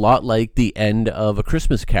 It's a lot like the end of A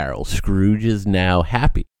Christmas Carol. Scrooge is now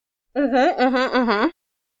happy.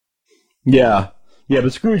 Yeah,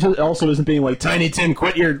 but Scrooge also isn't being like, Tiny Tim,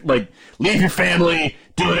 leave your family,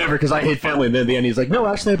 do whatever, because I hate family. And then at the end he's like, no,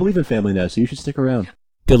 actually I believe in family now, so you should stick around.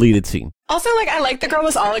 Deleted scene. Also, like, I like the girl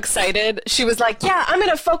was all excited. She was like, yeah, I'm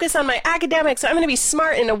going to focus on my academics. I'm going to be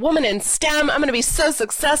smart and a woman in STEM. I'm going to be so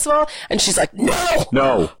successful. And she's like, no.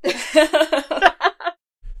 No.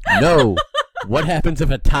 No. What happens if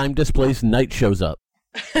a time-displaced knight shows up?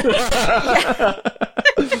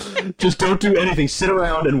 Just don't do anything. Sit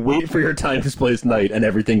around and wait for your time-displaced knight, and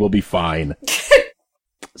everything will be fine.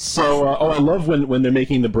 So, I love when they're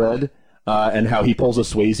making the bread, and how he pulls a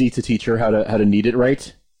Swayze to teach her how to knead it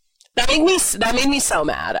right. That made me so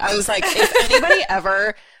mad. I was like, if anybody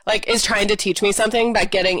ever is trying to teach me something by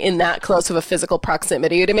getting in that close of a physical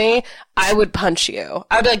proximity to me, I would punch you.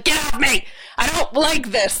 I'd be like, get off me! I don't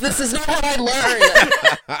like this. This is not how I learn.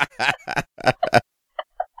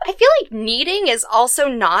 I feel feel like kneading is also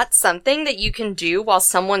not something that you can do while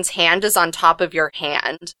someone's hand is on top of your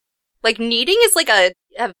hand. Like, kneading is like a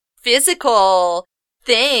physical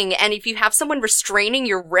thing, and if you have someone restraining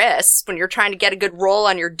your wrists when you're trying to get a good roll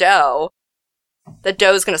on your dough, the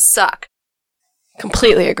dough's gonna suck.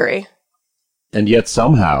 Completely agree. And yet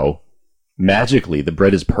somehow, magically, the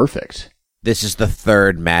bread is perfect. This is the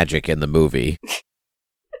third magic in the movie.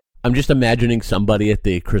 I'm just imagining somebody at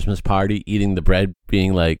the Christmas party eating the bread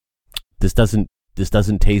being like, this doesn't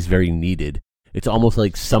taste very kneaded. It's almost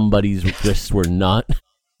like somebody's wrists were not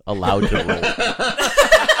allowed to roll.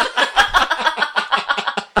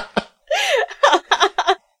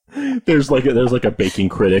 There's like a baking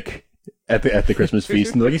critic at the Christmas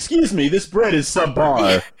feast, and they're like, "Excuse me, this bread is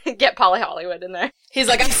subpar." Get Polly Hollywood in there. He's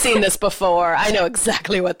like, I've seen this before. I know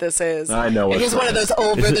exactly what this is. I know what he's one of those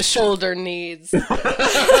over-the-shoulder needs.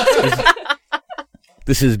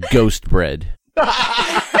 This is ghost bread.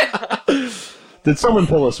 Did someone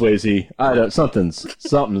pull a Swayze? I don't. Something's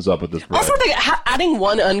up with this bread. Also, adding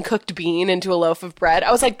one uncooked bean into a loaf of bread,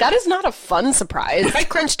 I was like, that is not a fun surprise. If I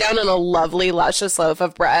crunch down on a lovely, luscious loaf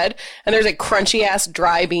of bread, and there's a crunchy-ass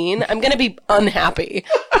dry bean, I'm going to be unhappy.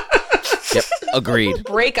 Yep, agreed.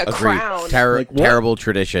 Break a crown. Terrible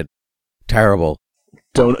tradition. Terrible.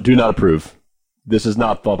 Do not approve. This is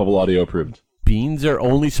not Thought Bubble Audio approved. Beans are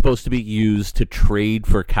only supposed to be used to trade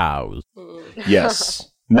for cows. Yes.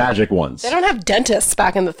 Magic ones. They don't have dentists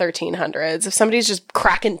back in the 1300s. If somebody's just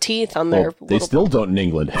cracking teeth on their... They still don't in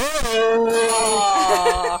England.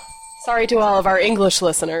 Sorry to all of our English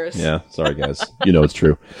listeners. Yeah, sorry guys. You know it's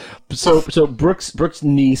true. So Brooke's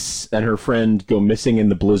niece and her friend go missing in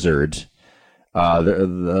the blizzard.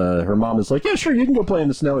 Her mom is like, yeah, sure, you can go play in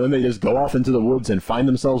the snow. And they just go off into the woods and find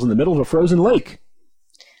themselves in the middle of a frozen lake.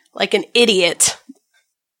 Like an idiot.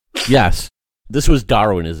 Yes. This was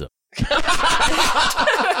Darwinism.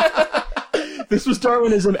 This was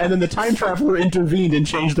Darwinism, and then the time traveler intervened and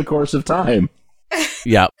changed the course of time.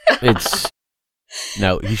 Yeah,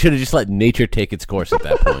 no, he should have just let nature take its course at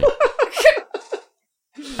that point.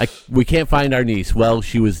 We can't find our niece. Well,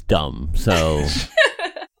 she was dumb, so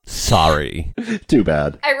sorry. Too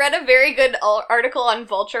bad. I read a very good article on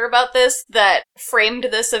Vulture about this that framed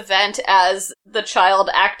this event as the child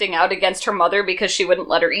acting out against her mother because she wouldn't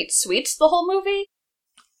let her eat sweets the whole movie.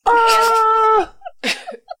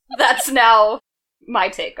 That's now my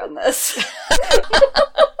take on this.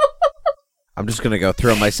 I'm just going to go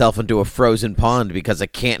throw myself into a frozen pond because I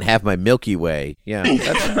can't have my Milky Way. Yeah,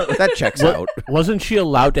 that checks out. Wasn't she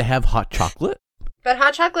allowed to have hot chocolate? But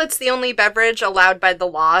hot chocolate's the only beverage allowed by the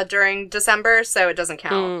law during December, so it doesn't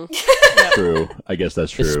count. True. I guess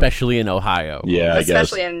that's true. Especially in Ohio. Yeah, I guess.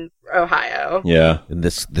 Especially in Ohio. Yeah. In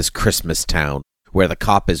this Christmas town where the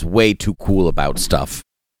cop is way too cool about stuff.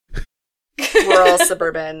 Rural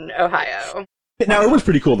suburban Ohio. Now, it was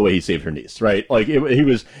pretty cool the way he saved her niece, right? Like, he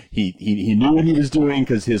knew what he was doing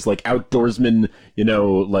because his, like, outdoorsman,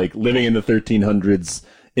 like, living in the 1300s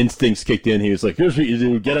instincts kicked in. He was like, here's what you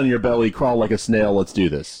do, get on your belly, crawl like a snail, let's do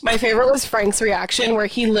this. My favorite was Frank's reaction where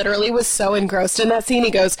he literally was so engrossed in that scene. He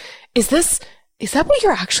goes, is that what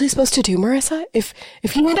you're actually supposed to do, Marissa? If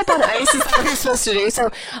you end up on ice, is that what you're supposed to do? So,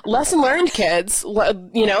 lesson learned, kids.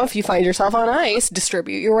 If you find yourself on ice,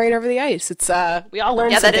 distribute your weight over the ice. It's, we all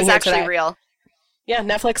learned something. Yeah, that is actually today. real. Yeah,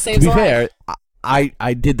 Netflix saves To be a life. fair,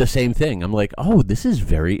 I did the same thing. I'm like, oh, this is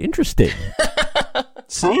very interesting.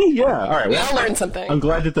 See? Yeah. All right. We Well, all learned something. I'm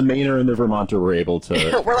glad that the Mainer and the Vermonter were able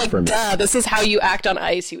to. We're like, duh, this is how you act on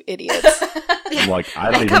ice, you idiots. I'm like,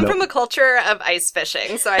 I don't I even come know. from a culture of ice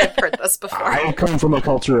fishing, so I've heard this before. I come from a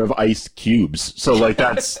culture of ice cubes, so like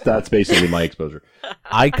that's basically my exposure.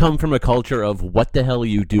 I come from a culture of what the hell are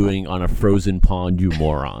you doing on a frozen pond, you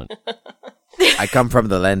moron? I come from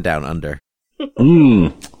the land down under.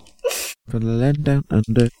 From the land down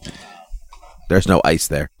under. There's no ice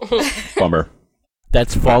there. Bummer.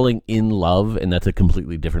 That's Falling in Love, and that's a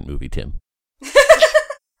completely different movie, Tim.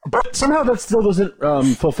 But somehow that still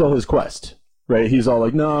doesn't fulfill his quest, right? He's all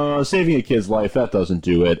like, no, saving a kid's life, that doesn't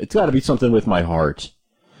do it. It's got to be something with my heart.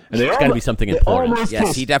 And It's got to be something important.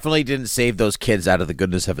 Yes, he definitely didn't save those kids out of the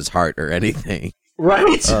goodness of his heart or anything.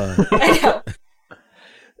 Right? I know.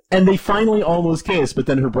 And they finally almost kiss, but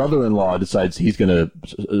then her brother-in-law decides he's going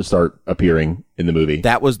to start appearing in the movie.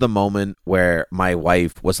 That was the moment where my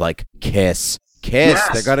wife was like, kiss. Yes.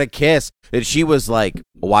 They're going to kiss. And she was like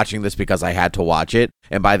watching this because I had to watch it.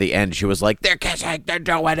 And by the end, she was like, they're kissing. They're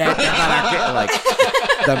doing it. Like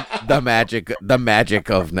the magic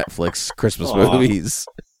of Netflix Christmas movies.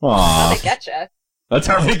 Aww. They get you. That's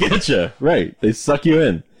how they get you. Right. They suck you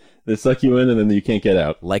in. They suck you in, and then you can't get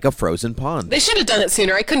out. Like a frozen pond. They should have done it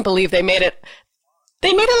sooner. I couldn't believe they made it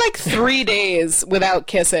They made it like 3 days without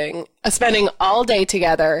kissing, spending all day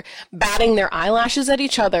together, batting their eyelashes at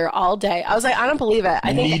each other all day. I was like, I don't believe it.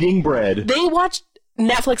 I think Eating bread. they watched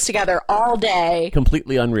Netflix together all day.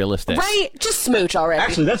 Completely unrealistic. Right? Just smooch already.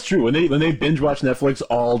 Actually, that's true. When they binge watch Netflix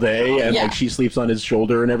all day and Yeah. like she sleeps on his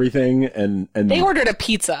shoulder and everything, and They ordered a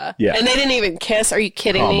pizza. Yeah. And they didn't even kiss. Are you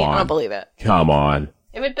kidding me? on. I don't believe it. Come on.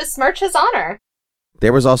 It would besmirch his honor.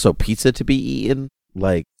 There was also pizza to be eaten.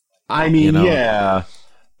 Like, I mean, You know. yeah,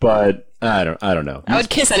 but I don't know. I would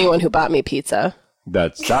kiss anyone who bought me pizza.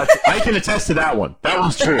 That's I can attest to that one. That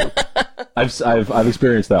one's true. I've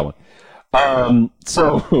experienced that one.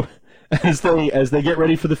 So as they get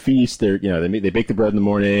ready for the feast, they bake the bread in the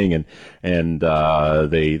morning and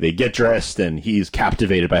they get dressed, and he's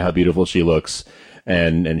captivated by how beautiful she looks,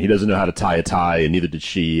 and he doesn't know how to tie a tie, and neither did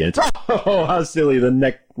she. And it's oh, how silly, the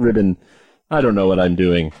neck ribbon. I don't know what I'm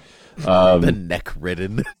doing. the neck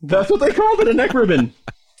ridden. That's what they called it, a neck ribbon.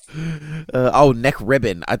 Neck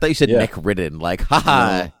ribbon. I thought you said Yeah. neck ridden. Like,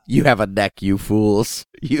 haha, you have a neck, you fools.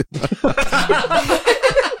 You.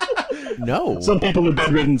 No. Some people are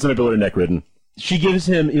bedridden, some people are neck ridden. She gives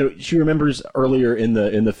him, she remembers earlier in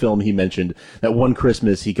the film he mentioned that one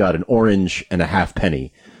Christmas he got an orange and a half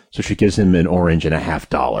penny. So she gives him an orange and a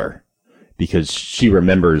 $50 because she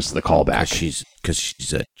remembers the callback. Because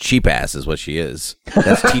she's a cheap ass, is what she is.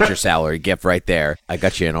 That's teacher salary gift right there. I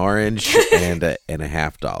got you an orange and a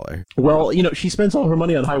 $50. Well, she spends all her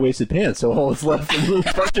money on high-waisted pants, so all that's left in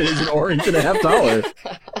the budget is an orange and a $50.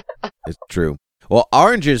 It's true. Well,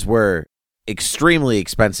 oranges were extremely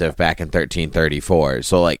expensive back in 1334.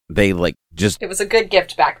 So, It was a good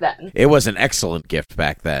gift back then. it was an excellent gift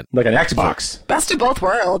back then. Like an Xbox. Best of both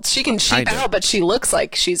worlds. She can cheap Kinda. out, but she looks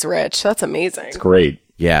like she's rich. That's amazing. It's great.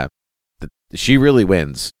 Yeah. She really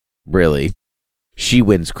wins. Really. She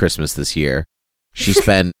wins Christmas this year. She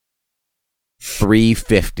spent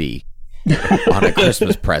 $350 on a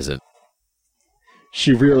Christmas present.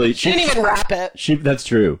 She really... She didn't even wrap it. That's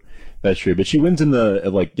true. That's true. But she wins in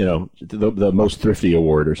the most thrifty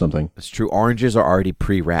award or something. It's true. Oranges are already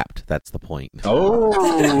pre-wrapped. That's the point.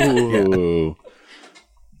 Oh,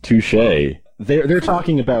 touche. They're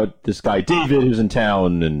talking about this guy David who's in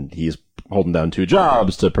town, and he's holding down 2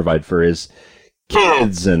 jobs to provide for his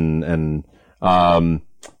kids, and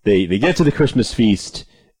they get to the Christmas feast,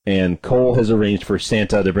 and Cole has arranged for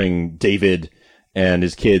Santa to bring David and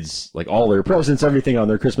his kids, like all their presents, everything on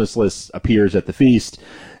their Christmas list appears at the feast,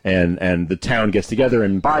 and the town gets together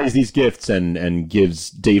and buys these gifts and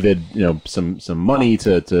gives David, some money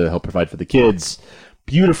to help provide for the kids.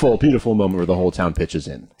 Beautiful, beautiful moment where the whole town pitches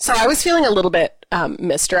in. So I was feeling a little bit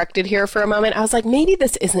misdirected here for a moment. I was like, maybe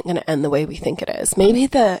this isn't going to end the way we think it is. Maybe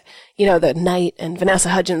the Knight and Vanessa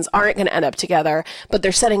Hudgens aren't going to end up together, but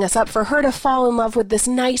they're setting us up for her to fall in love with this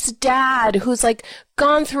nice dad who's like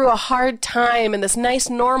gone through a hard time, and this nice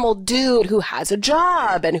normal dude who has a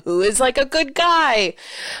job and who is like a good guy.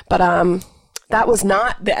 But that was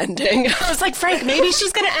not the ending. I was like, Frank, maybe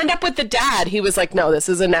she's going to end up with the dad. He was like, no, this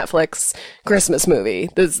is a Netflix Christmas movie.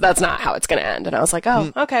 That's not how it's going to end. And I was like,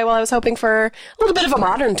 oh, okay, well, I was hoping for a little bit of a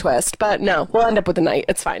modern twist, but no, we'll end up with the knight.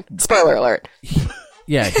 It's fine. Spoiler alert.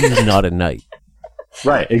 Yeah, he's not a knight.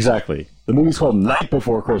 Right, exactly. The movie's called Night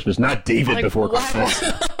Before Christmas, not David Like, Before Christmas.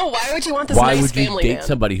 why would you want this Why nice would you family date man?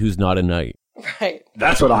 somebody who's not a knight? Right.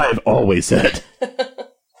 That's what I have always said.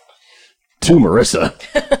 To Marissa.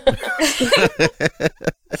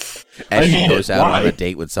 As she mean goes it. out Why? on a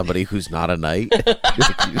date with somebody who's not a knight.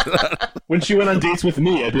 When she went on dates with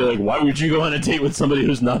me, I'd be like, why would you go on a date with somebody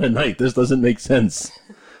who's not a knight? This doesn't make sense.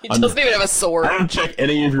 He doesn't even have a sword. I don't check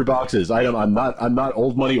any of your boxes. I'm not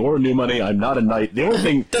old money or new money. I'm not a knight. The only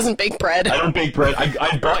thing, Doesn't bake bread. I don't bake bread.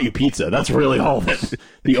 I brought you pizza. That's really all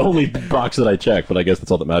the only box that I check, but I guess that's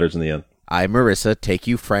all that matters in the end. I, Marissa, take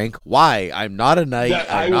you, Frank. Why? I'm not a knight.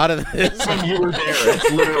 I'm not a. When you were there, that's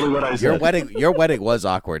literally what I said. Your wedding was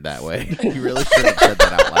awkward that way. You really should have said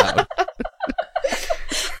that out loud.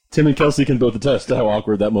 Tim and Kelsey can both attest to how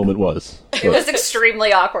awkward that moment was. It was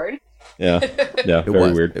extremely awkward. Yeah,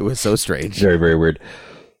 very weird. It was so strange. Very, very weird.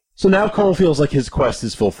 So now Cole feels like his quest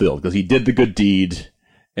is fulfilled because he did the good deed,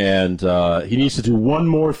 and he needs to do one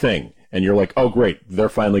more thing. And you're like, oh, great, they're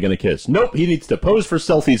finally going to kiss. Nope, he needs to pose for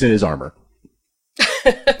selfies in his armor.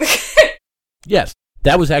 Yes,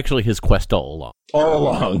 that was actually his quest all along. All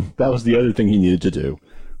along. That was the other thing he needed to do,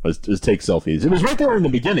 was take selfies. It was right there in the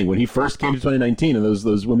beginning when he first came to 2019, and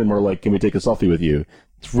those women were like, can we take a selfie with you?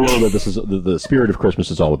 It's really what this is. The spirit of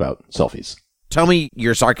Christmas is all about, selfies. Tell me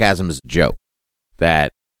your sarcasm is a joke.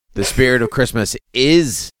 That the spirit of Christmas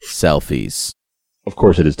is selfies. Of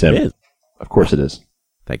course it is, Tim. It is. Of course it is.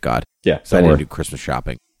 Thank God. Yeah, So I don't didn't worry. do Christmas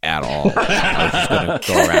shopping. at all. I was just going to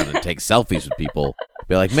go around and take selfies with people.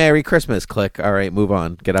 Be like, Merry Christmas, click. All right, move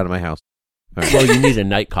on. Get out of my house. All right. Well, you need a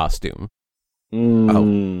night costume. Oh,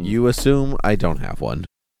 you assume I don't have one.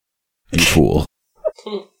 You fool.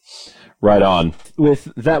 Right on. With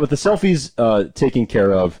the selfies taken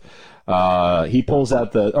care of, he pulls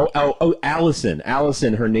out the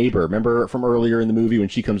Allison, her neighbor. Remember from earlier in the movie when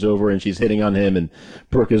she comes over and she's hitting on him, and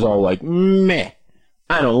Brooke is all like, "Meh,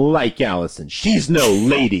 I don't like Allison. She's no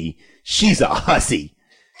lady. She's a hussy."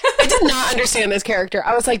 I did not understand this character.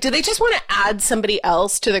 I was like, do they just want to add somebody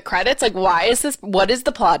else to the credits? Like, why is this? What is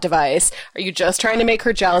the plot device? Are you just trying to make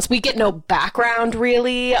her jealous? We get no background,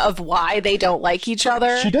 really, of why they don't like each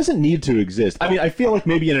other. She doesn't need to exist. I mean, I feel like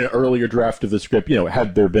maybe in an earlier draft of the script,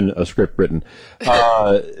 had there been a script written,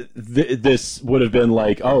 this would have been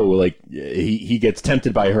like, he gets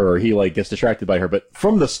tempted by her, or he, like, gets distracted by her. But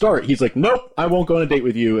from the start, he's like, nope, I won't go on a date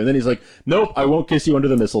with you. And then he's like, nope, I won't kiss you under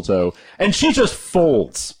the mistletoe. And she just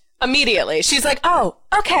folds. Immediately. She's like, oh,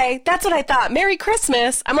 okay, that's what I thought. Merry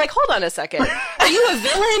Christmas. I'm like, hold on a second. Are you a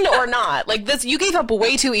villain or not? Like, this, you gave up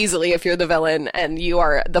way too easily if you're the villain and you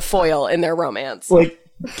are the foil in their romance. Like,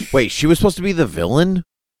 wait, she was supposed to be the villain?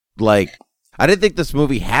 Like, I didn't think this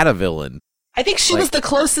movie had a villain. I think she was the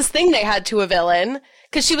closest thing they had to a villain.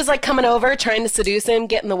 Because she was, like, coming over, trying to seduce him,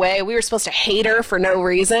 get in the way. We were supposed to hate her for no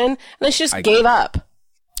reason. And then she just gave up.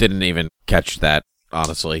 Didn't even catch that.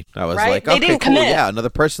 Honestly, I was like, they okay, didn't cool, commit. yeah, another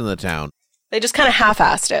person in the town. They just kind of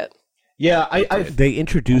half-assed it. yeah, They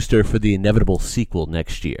introduced her for the inevitable sequel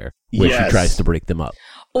next year, where Yes. she tries to break them up.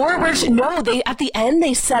 Or where they at the end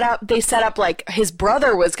they set up like his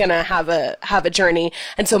brother was gonna have a journey,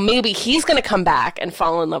 and so maybe he's gonna come back and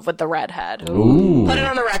fall in love with the redhead. Ooh. Put it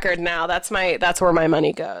on the record now. That's where my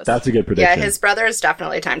money goes. That's a good prediction. Yeah, his brother is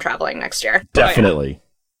definitely time traveling next year. Definitely.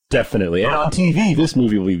 Definitely. And on TV, this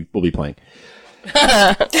movie will be playing.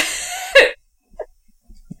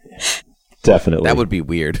 Definitely. That would be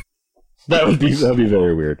weird. That would be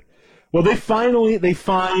very weird. Well, they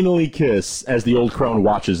finally kiss as the old crone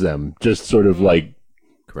watches them, just sort of like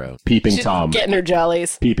Crone. peeping She's Tom, getting her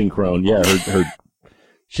jellies. peeping crone. Yeah, her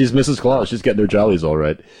she's Mrs. Claus. She's getting her jollies all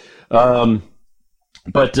right.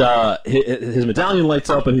 But his medallion lights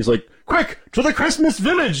up, and he's like, "Quick to the Christmas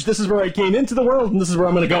village! This is where I came into the world, and this is where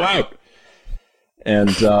I'm going to go out." And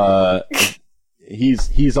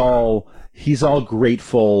he's all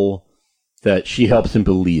grateful that she helps him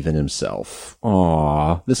believe in himself.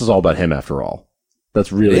 Aww, this is all about him after all.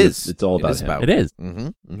 That's really It is. It's all about him. It is. Mm-hmm,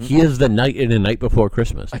 mm-hmm. He is the knight in A Night Before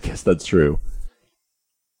Christmas. I guess that's true.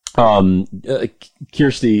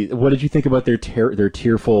 Kirsty, what did you think about their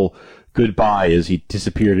tearful goodbye as he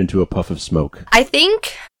disappeared into a puff of smoke? I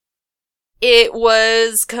think it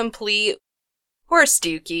was complete horse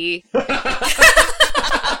dookie.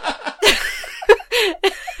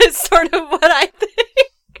 It's sort of what I think.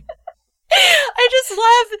 I just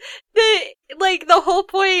love that, the whole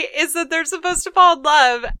point is that they're supposed to fall in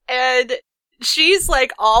love, and she's,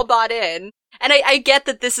 all bought in. And I get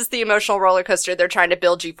that this is the emotional roller coaster they're trying to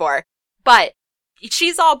build you for, but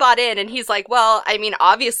she's all bought in, and he's like, well, I mean,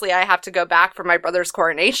 obviously I have to go back for my brother's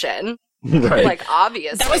coronation. Right.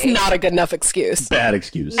 Obviously. That was not a good enough excuse. Bad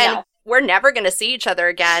excuse. And we're never going to see each other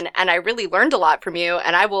again, and I really learned a lot from you,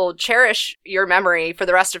 and I will cherish your memory for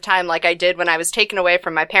the rest of time like I did when I was taken away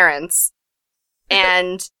from my parents.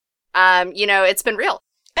 And, it's been real.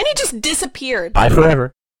 And he just disappeared. Bye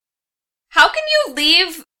forever. How can you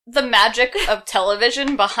leave the magic of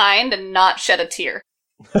television behind and not shed a tear?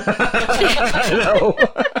 I know.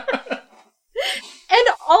 And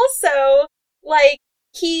also,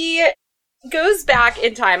 he goes back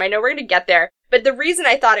in time. I know we're going to get there, but the reason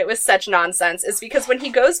I thought it was such nonsense is because when he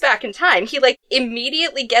goes back in time, he,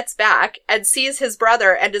 immediately gets back and sees his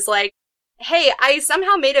brother and is like, hey, I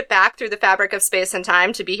somehow made it back through the fabric of space and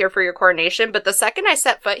time to be here for your coronation, but the second I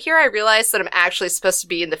set foot here, I realized that I'm actually supposed to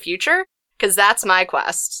be in the future, because that's my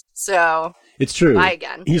quest. So, It's true. bye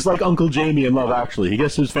again. He's like Uncle Jamie in Love Actually. He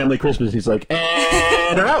gets to his family Christmas, and he's like,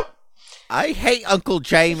 and they're out. I hate Uncle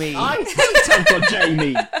Jamie. I hate Uncle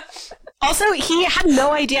Jamie. Also, he had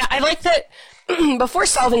no idea. I like that before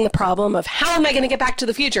solving the problem of how am I going to get back to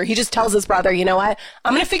the future, he just tells his brother, you know what?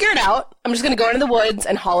 I'm going to figure it out. I'm just going to go into the woods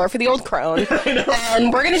and holler for the old crone.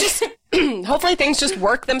 And we're going to just, hopefully things just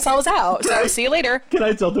work themselves out. So see you later. Can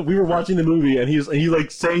I tell that we were watching the movie, and he's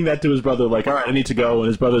saying that to his brother, like, all right, I need to go. And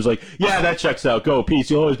his brother's like, yeah, that checks out. Go, peace.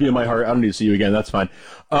 You'll always be in my heart. I don't need to see you again. That's fine.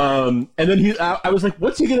 And then I was like,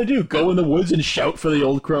 what's he going to do? Go in the woods and shout for the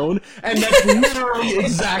old crone? And that's literally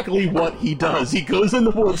exactly what he does. He goes in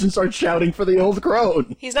the woods and starts shouting for the old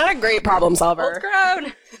crone. He's not a great problem solver. Old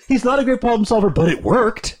crone. He's not a great problem solver, but it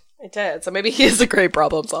worked. I did. So maybe he is a great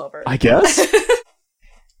problem solver. I guess.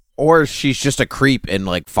 Or she's just a creep and,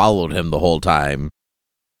 like, followed him the whole time.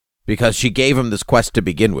 Because she gave him this quest to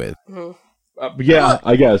begin with. Mm-hmm. Yeah, Well,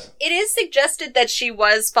 I guess. It is suggested that she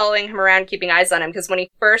was following him around, keeping eyes on him, because when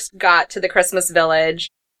he first got to the Christmas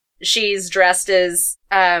village, she's dressed as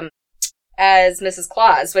Mrs.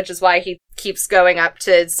 Claus, which is why he keeps going up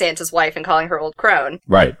to Santa's wife and calling her old crone.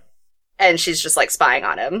 Right. And she's just, like, spying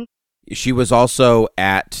on him. She was also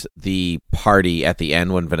at the party at the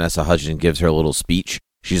end when Vanessa Hudgens gives her little speech.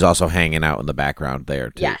 She's also hanging out in the background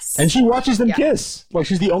there, too. Yes. And she watches them kiss. Like,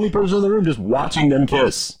 she's the only person in the room just watching them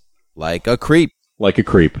kiss. Like a creep. Like a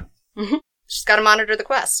creep. Mm-hmm. She's got to monitor the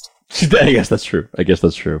quest. I guess that's true.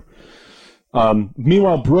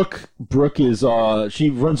 Meanwhile, Brooke is, she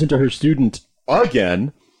runs into her student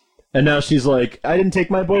again, and now she's like, I didn't take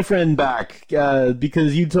my boyfriend back,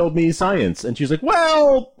 because you told me science. And she's like,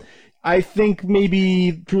 well, I think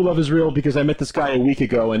maybe true love is real because I met this guy a week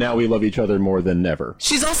ago, and now we love each other more than ever.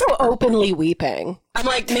 She's also openly weeping. I'm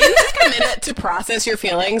like, maybe take a minute to process your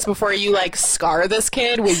feelings before you, like, scar this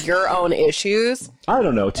kid with your own issues. I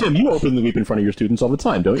don't know. Tim, you openly weep in front of your students all the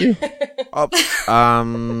time, don't you?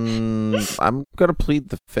 I'm gonna plead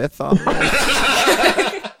the fifth on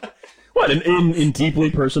this. What, in deeply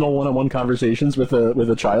personal one-on-one conversations with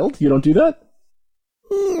a child? You don't do that?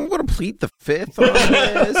 I'm gonna plead the fifth on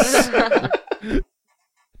this.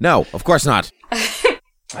 No, of course not.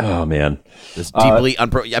 Oh, man. This deeply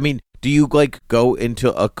I mean, do you, like, go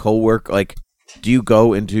into a do you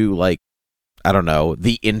go into, like, I don't know,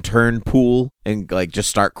 the intern pool and, like, just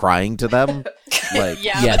start crying to them? Like,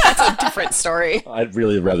 Yeah, Yes. but that's a different story. I'd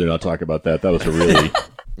really rather not talk about that. That was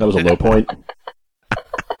a low point.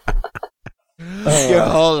 your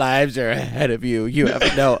whole lives are ahead of you. You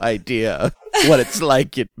have no idea what it's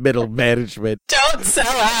like in middle management. Don't sell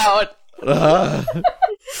out.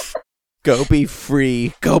 Go be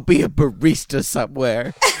free. Go be a barista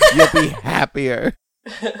somewhere. You'll be happier.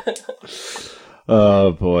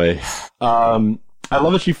 Oh, boy. I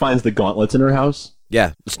love that she finds the gauntlets in her house.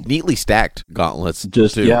 Yeah, it's neatly stacked gauntlets.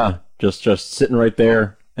 Just too. just sitting right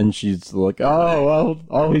there, and she's like, "Oh, I'll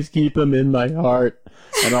always keep them in my heart,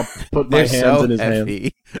 and I'll put my They're hands so in his hand."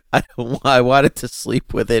 heavy. I wanted to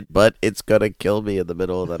sleep with it, but it's gonna kill me in the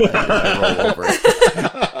middle of the night if I roll over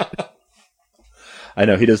it. I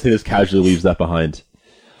know he just casually leaves that behind.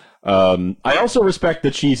 I also respect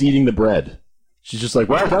that she's eating the bread. She's just like,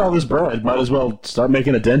 "Well, I got all this bread. Might as well start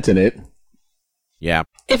making a dent in it." Yeah.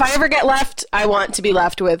 If I ever get left, I want to be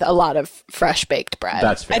left with a lot of fresh baked bread.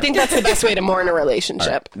 That's fair. I think that's the best way to mourn a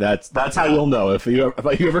relationship. That's how you'll know if you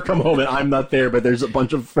ever come home and I'm not there, but there's a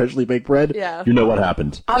bunch of freshly baked bread. Yeah. You know what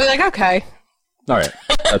happened. I'll be like, okay. All right,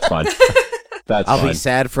 that's fine. That's I'll fine. be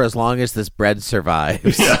sad for as long as this bread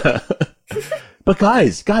survives. But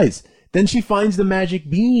guys, then she finds the magic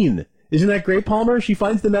bean. Isn't that great, Palmer? She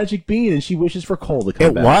finds the magic bean and she wishes for Cole to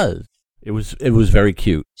come It back. was very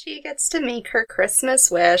cute, She gets to make her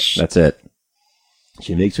Christmas wish. That's it.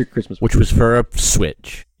 She makes her Christmas. which was for a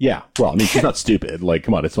Switch. Yeah. Well, I mean, she's not stupid. Like,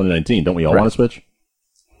 come on, it's 2019. Don't we all Right. want a Switch?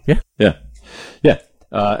 Yeah. Yeah. Yeah.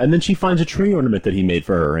 And then she finds a tree ornament that he made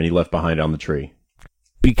for her and he left behind on the tree.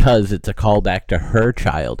 Because it's a callback to her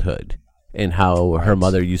childhood and how her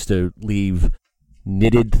mother used to leave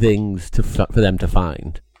knitted things for them to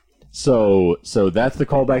find. So that's the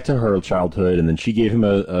callback to her childhood, and then she gave him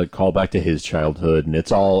a callback to his childhood, and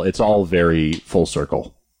it's all very full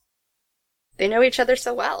circle. They know each other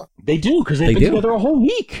so well. They do, because they've They been do. together a whole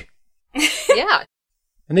week. Yeah.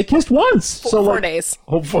 And they kissed once. Four like, days.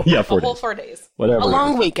 4 A days. whole 4 days. Whatever. A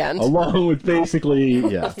long weekend. Along with basically,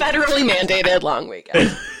 yeah. Federally mandated long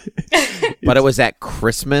weekend. But it was at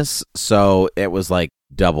Christmas, so it was like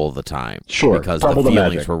double the time. Sure, Because double the the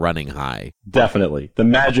feelings magic. were running high. Definitely. The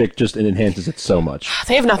magic just enhances it so much.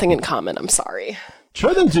 They have nothing in common, I'm sorry.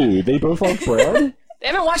 Sure they do. They both like bread. They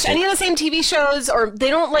haven't watched any of the same TV shows, or they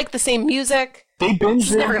don't like the same music. They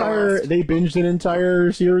binged never gonna last. an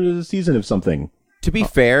entire season of something. To be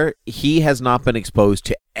fair, he has not been exposed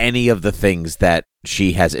to any of the things that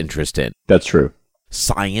she has interest in. That's true.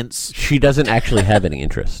 Science. She doesn't actually have any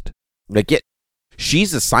interest. Like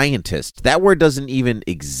she's a scientist. That word doesn't even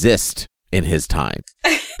exist in his time.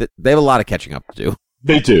 They have a lot of catching up to do.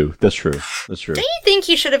 They do. That's true. That's true. Do you think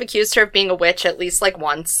he should have accused her of being a witch at least like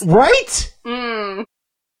once? Right? Hmm.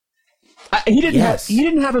 He didn't. Yes. He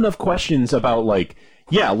didn't have enough questions about like,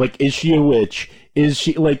 is she a witch? Is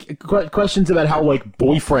she questions about how like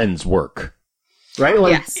boyfriends work? Right?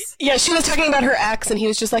 Like, Yes. Yeah, she was talking about her ex, and he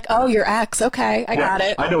was just like, oh, your ex, okay, I got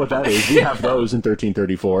it. I know what that is. We have those in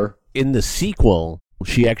 1334. In the sequel,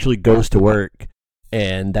 she actually goes to work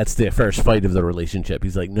And that's the first fight of the relationship.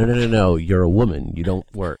 He's like, no, you're a woman. You don't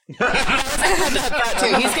work. That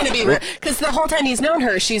too. He's going to be because the whole time he's known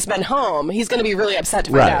her, she's been home. He's going to be really upset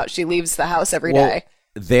to find out she leaves the house every day.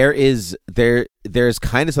 There's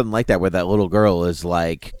kind of something like that where that little girl is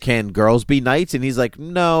like, "Can girls be knights?" And he's like,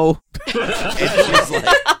 "No." And she's like,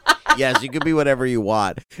 "Yes, you can be whatever you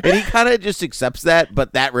want." And he kind of just accepts that,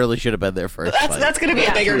 but that really should have been their first fight. That's going to be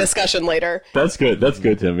a bigger discussion later. That's good. That's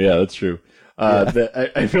good, Tim. Yeah, that's true.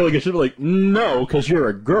 I feel like it should be like, no, because you're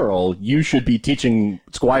a girl, you should be teaching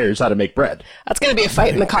squires how to make bread. That's going to be a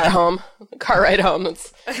fight in the car car ride home.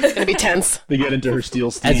 It's going to be tense. They get into her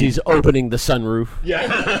steel steam. As he's opening the sunroof.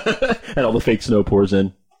 Yeah. And all the fake snow pours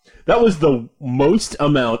in. That was the most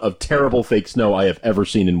amount of terrible fake snow I have ever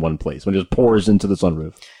seen in one place, when it just pours into the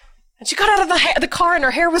sunroof. And she got out of the car and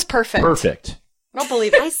her hair was perfect. Perfect. I don't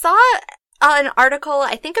believe it. I saw an article,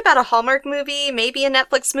 I think about a Hallmark movie, maybe a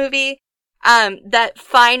Netflix movie, that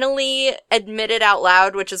finally admitted out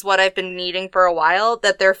loud, which is what I've been needing for a while,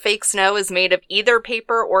 that their fake snow is made of either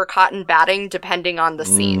paper or cotton batting, depending on the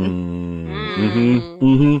scene.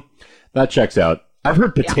 That checks out. I've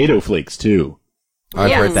heard potato flakes, too.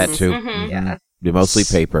 I've heard that, too. Yeah. Mostly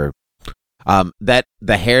paper. That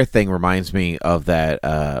the hair thing reminds me of that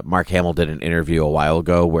Mark Hamill did an interview a while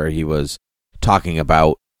ago where he was talking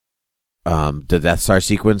about the Death Star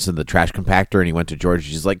sequence and the trash compactor, and he went to George.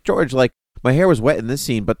 He's like, "George, like, my hair was wet in this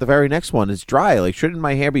scene, but the very next one is dry. Like, shouldn't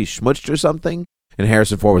my hair be schmutzed or something?" And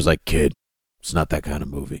Harrison Ford was like, "Kid, it's not that kind of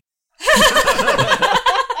movie.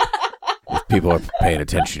 If people are paying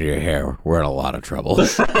attention to your hair, we're in a lot of trouble."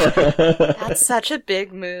 That's such a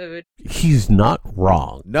big mood. He's not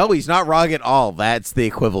wrong. No, he's not wrong at all. That's the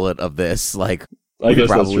equivalent of this. Like, I guess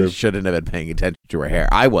probably that's true. shouldn't have been paying attention to her hair.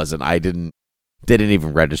 I wasn't. I didn't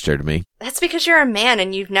even register to me. That's because you're a man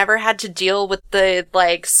and you've never had to deal with the,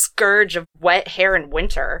 like, scourge of wet hair in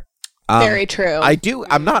winter. Very true. I do.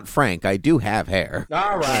 I'm not Frank. I do have hair.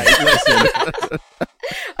 All right, listen.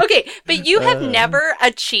 Okay, but you have never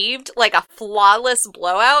achieved, like, a flawless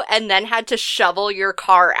blowout and then had to shovel your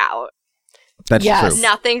car out. That's Yes. true.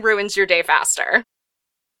 Nothing ruins your day faster.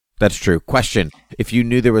 That's true. Question: if you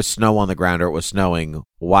knew there was snow on the ground or it was snowing,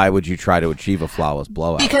 why would you try to achieve a flawless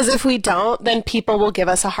blowout? Because if we don't, then people will give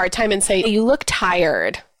us a hard time and say, "You look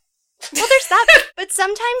tired." Well, there's that. But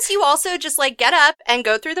sometimes you also just, like, get up and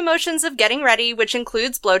go through the motions of getting ready, which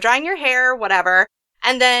includes blow drying your hair, whatever.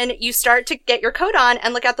 And then you start to get your coat on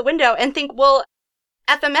and look out the window and think, well,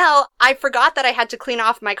 FML, I forgot that I had to clean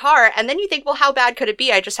off my car. And then you think, well, how bad could it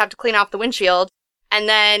be? I just have to clean off the windshield. And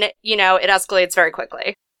then, you know, it escalates very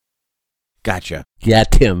quickly. Gotcha. Yeah,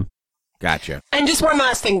 Tim. Gotcha. And just one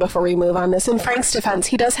last thing before we move on this. In Frank's defense,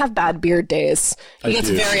 he does have bad beard days. He gets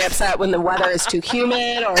very upset when the weather is too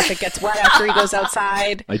humid or if it gets wet after he goes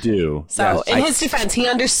outside. I do. So, Yes. in his defense, he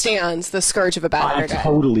understands the scourge of a bad I hair day.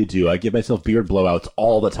 totally do. I give myself beard blowouts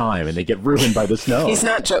all the time, and they get ruined by the snow. He's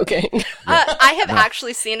not joking. I have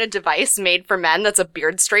actually seen a device made for men that's a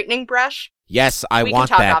beard straightening brush. Yes, I We can want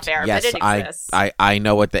talk that. off air, but yes, it exists. I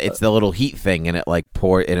know what it's the little heat thing, and it like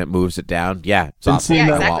and it moves it down. Yeah, it's Been awesome. seeing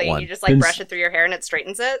Yeah, that I want exactly. one. You just, like, brush it through your hair and it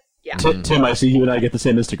straightens it. Yeah. Tim, I see you and I get the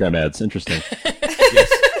same Instagram ads. Interesting.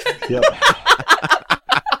 Yep.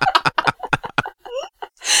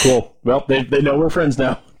 Cool. Well, they know we're friends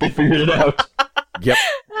now. They figured it out. Yep.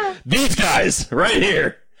 These guys, right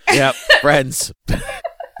here. Yep. Friends.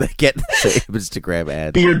 They get the same Instagram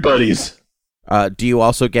ads. Beard buddies. Do you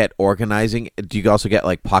also get organizing? Do you also get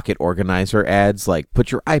like pocket organizer ads? Like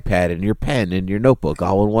put your iPad and your pen and your notebook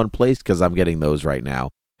all in one place? Because I'm getting those right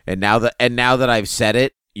now. And now that I've said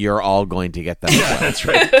it, you're all going to get them. Yeah, that's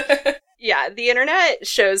right. Yeah, the internet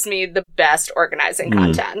shows me the best organizing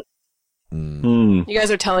content. You guys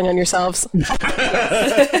are telling on yourselves.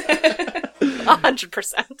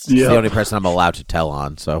 100%. It's the only person I'm allowed to tell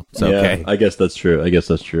on, so it's okay. Yeah, I guess that's true.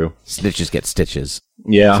 Snitches get stitches.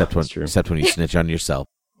 Yeah, Except that's true. when you snitch on yourself.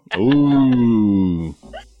 Ooh.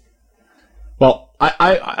 Well,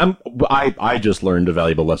 I just learned a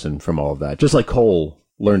valuable lesson from all of that. Just like Cole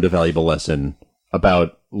learned a valuable lesson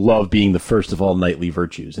about love being the first of all knightly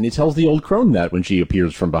virtues. And he tells the old crone that when she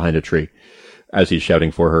appears from behind a tree as he's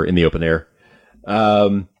shouting for her in the open air.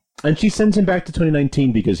 And she sends him back to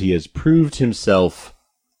 2019 because he has proved himself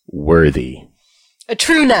worthy. A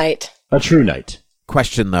true knight. A true knight.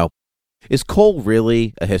 Question though, is Cole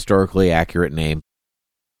really a historically accurate name?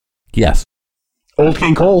 Yes. Old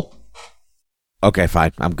King Cole. Okay,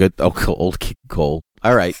 fine. I'm good. Oh, old King Cole.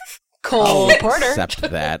 All right. Cole Porter. Accept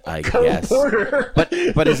that, I Cole guess. Porter.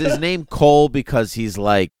 But is his name Cole because he's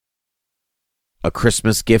like a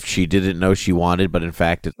Christmas gift she didn't know she wanted, but in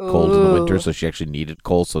fact it's cold in the winter, so she actually needed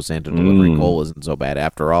coal, so Santa delivering coal isn't so bad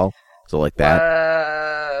after all. So like that.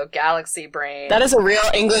 Whoa, galaxy brain. That is a real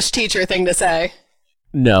English teacher thing to say.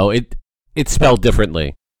 No, it's spelled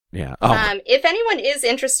differently. Yeah. Oh. If anyone is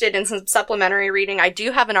interested in some supplementary reading, I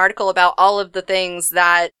do have an article about all of the things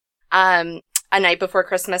that A Night Before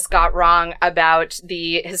Christmas got wrong about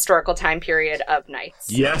the historical time period of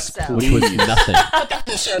nights. Yes, So- please. Which was nothing. Put that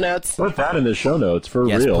in the show notes. Put that in the show notes for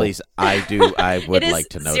Yes, real. please. I would like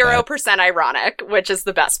to know It is that. 0% ironic, which is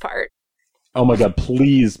the best part. Oh my god,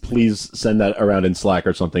 please send that around in Slack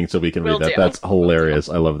or something so we can Will read that. do. That's hilarious.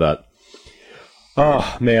 I love that.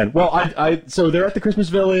 Oh man. Well, so they're at the Christmas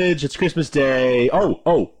village. It's Christmas Day.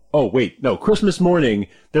 Oh, wait. No, Christmas morning.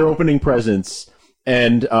 They're opening presents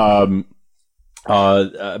and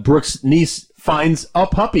Brooke's niece finds a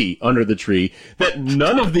puppy under the tree that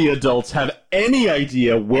none of the adults have any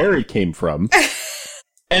idea where it came from.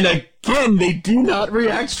 And again, they do not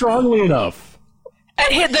react strongly enough.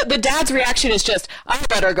 And the dad's reaction is just, I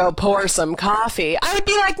better go pour some coffee. I would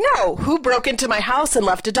be like, no, who broke into my house and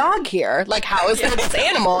left a dog here? Like, how is there this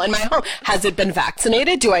animal in my home? Has it been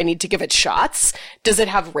vaccinated? Do I need to give it shots? Does it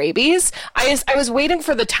have rabies? I was waiting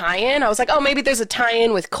for the tie-in. I was like, oh, maybe there's a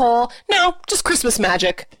tie-in with Cole. No, just Christmas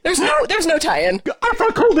magic. There's no tie-in. I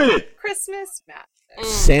thought Cole did it. Christmas magic.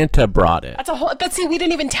 Santa brought it. That's a whole, but see, we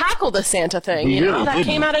didn't even tackle the Santa thing, We you know? really That didn't.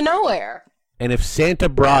 came out of nowhere. And if Santa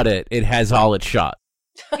brought it, it has all its shot.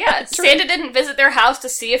 Yeah, Santa didn't visit their house to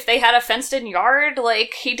see if they had a fenced-in yard.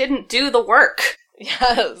 Like, he didn't do the work.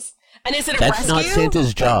 Yes. And is it a That's rescue? not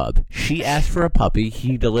Santa's job. She asked for a puppy,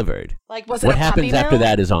 he delivered. Like, was it What a happens puppy after mill?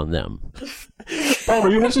 that is on them. Oh,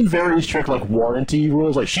 you have some very strict, like, warranty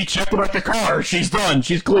rules. Like, she checked about the car. She's done.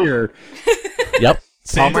 She's clear. Yep.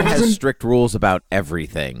 Santa Palmer has doesn't- strict rules about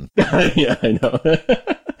everything. Yeah, I know.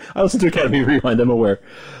 I listen to Academy Rewind. I'm aware.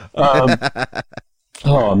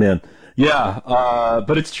 Oh man, yeah.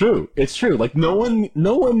 But it's true. It's true. Like no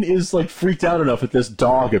one is like freaked out enough that this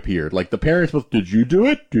dog appeared. Like the parents both. Did you do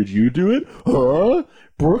it? Did you do it? Huh?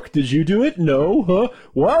 Brooke, did you do it? No. Huh?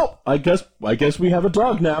 Well, I guess we have a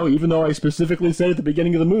dog now. Even though I specifically said at the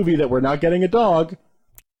beginning of the movie that we're not getting a dog.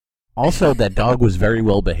 Also, that dog was very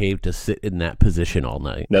well behaved to sit in that position all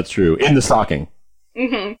night. That's true. In the stocking.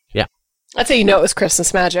 Mm-hmm. Yeah. That's how you know it was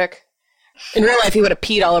Christmas magic. In real life, he would have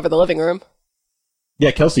peed all over the living room.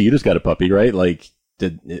 Yeah, Kelsey, you just got a puppy, right? Like,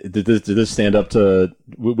 did this stand up to?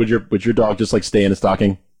 Would your dog just like stay in a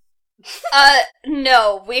stocking?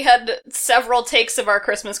 No, we had several takes of our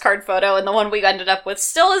Christmas card photo, and the one we ended up with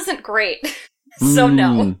still isn't great. So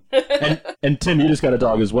no. And Tim, you just got a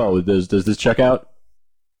dog as well. Does this check out?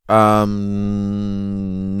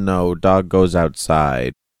 No, dog goes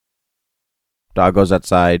outside. Dog goes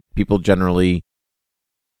outside. People generally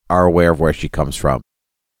are aware of where she comes from.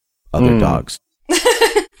 Other dogs.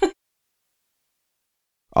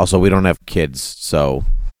 Also, we don't have kids, so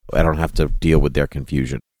I don't have to deal with their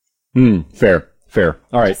confusion. Fair. All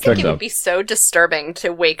I right, just think check it it would out. be so disturbing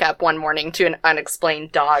to wake up one morning to an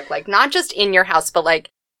unexplained dog, like not just in your house, but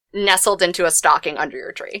like nestled into a stocking under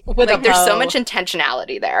your tree. With like a there's so bow. much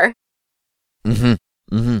intentionality there.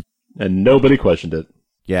 And nobody questioned it.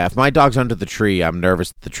 Yeah, if my dog's under the tree, I'm nervous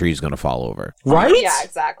that the tree's going to fall over. Right? Yeah,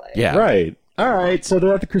 exactly. Yeah. Right. All right. So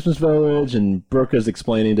they're at the Christmas village, and Brooke is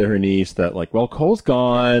explaining to her niece that, like, well, Cole's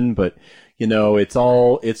gone, but you know, it's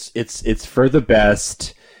for the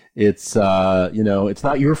best. It's it's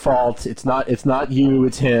not your fault. It's not you.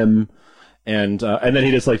 It's him. And then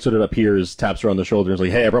he just like sort of appears, taps her on the shoulder, and is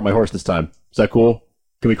like, "Hey, I brought my horse this time. Is that cool?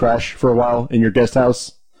 Can we crash for a while in your guest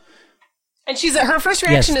house?" And her first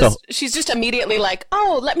reaction Yes, is she's just immediately like,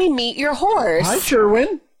 "Oh, let me meet your horse." Hi,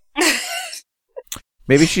 Sherwin.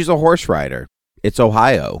 Maybe she's a horse rider. It's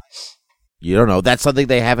Ohio. You don't know. That's something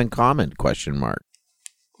they have in common, question mark.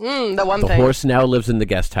 The one The thing. horse now lives in the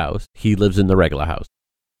guest house. He lives in the regular house.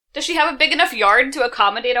 Does she have a big enough yard to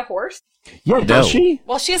accommodate a horse? Yeah, does she?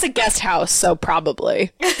 Well, she has a guest house, so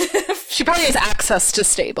probably. She probably has access to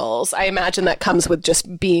stables. I imagine that comes with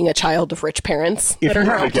just being a child of rich parents. If that you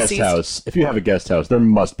are have a not guest deceased. house, there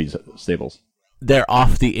must be stables. They're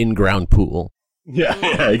off the in-ground pool.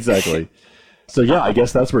 Yeah, exactly. So yeah, I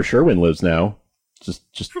guess that's where Sherwin lives now. Just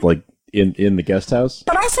like in the guest house.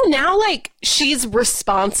 But also now, like, she's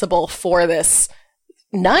responsible for this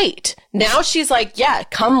night. Now she's like, yeah,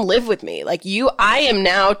 come live with me. Like, I am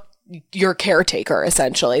now your caretaker,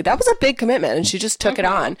 essentially. That was a big commitment, and she just took it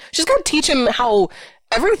on. She's got to teach him how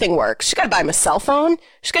everything works. She's got to buy him a cell phone.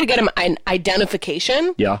 She's got to get him an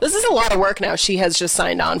identification. Yeah. This is a lot of work now she has just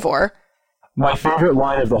signed on for. My favorite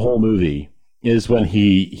line of the whole movie is when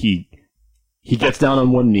he gets down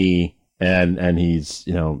on one knee And he's,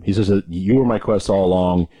 he says, you were my quest all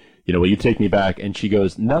along. Will you take me back? And she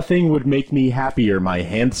goes, nothing would make me happier, my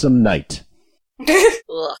handsome knight.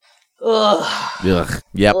 Ugh. Ugh.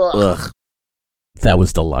 Yep. Ugh. That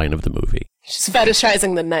was the line of the movie. She's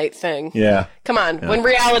fetishizing the night thing. Yeah. Come on, when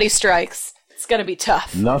reality strikes, it's gonna be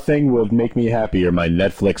tough. Nothing would make me happier, my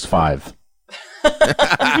Netflix 5.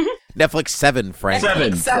 Netflix 7, Frank.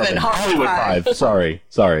 7. Hollywood 5. Sorry.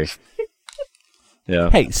 Yeah.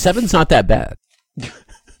 Hey, 7's not that bad.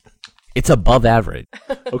 It's above average,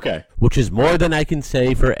 Okay. which is more than I can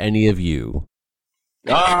say for any of you.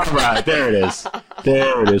 All right. There it is.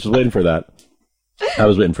 I was waiting for that.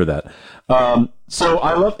 So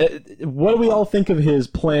I love. What do we all think of his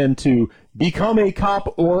plan to become a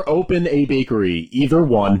cop or open a bakery? Either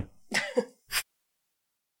one.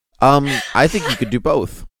 I think you could do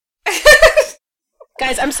both.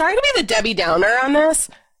 Guys, I'm sorry to be the Debbie Downer on this.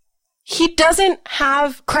 He doesn't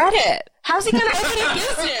have credit. How's he going to open a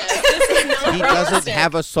business? This is not He doesn't realistic.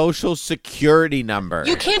 have a social security number.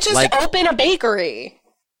 You can't just open a bakery.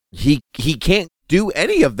 He can't do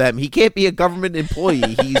any of them. He can't be a government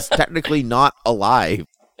employee. He's technically not alive.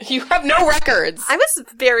 You have no records. I was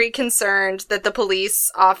very concerned that the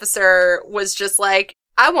police officer was just like,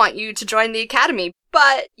 I want you to join the academy,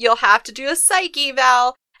 but you'll have to do a psych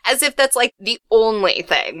eval. As if that's like the only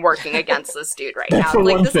thing working against this dude right That's now. the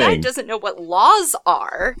Like, one this guy thing. doesn't know what laws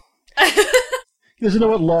are. He doesn't know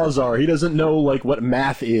what laws are. He doesn't know what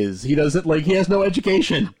math is. He doesn't he has no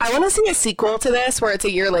education. I want to see a sequel to this where it's a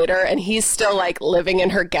year later and he's still living in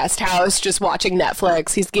her guest house just watching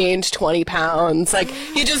Netflix. He's gained 20 pounds.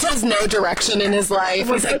 He just has no direction in his life.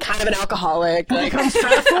 He's kind of an alcoholic. He becomes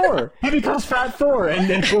Fat Thor. He becomes Fat Thor and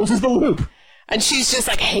then closes the loop. And she's just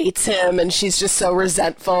hates him and she's just so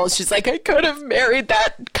resentful. She's like, I could have married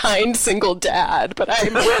that kind single dad, but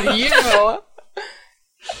I'm with you.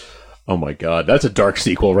 Oh my god, that's a dark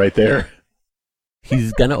sequel right there.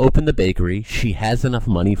 He's going to open the bakery. She has enough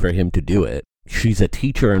money for him to do it. She's a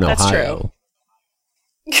teacher in That's Ohio.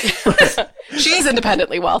 She is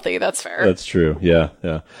independently wealthy, that's fair. That's true. Yeah.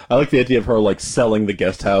 I like the idea of her selling the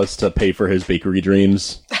guest house to pay for his bakery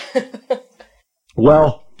dreams.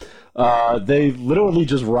 Well, they literally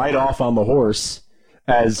just ride off on the horse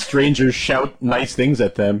as strangers shout nice things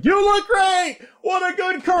at them. You look great! What a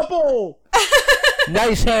good couple!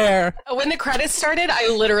 Nice hair. When the credits started, I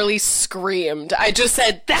literally screamed. I just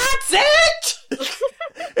said, that's it!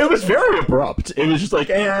 It was very abrupt. It was just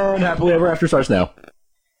and happily ever after starts now.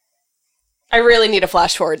 I really need a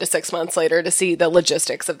flash forward to 6 months later to see the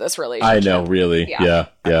logistics of this relationship. I know, really. Yeah.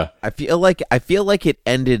 I feel like it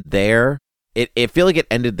ended there. It feel like it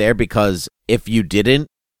ended there because if you didn't,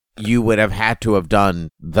 you would have had to have done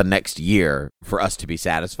the next year for us to be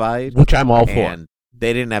satisfied. Which I'm all for. And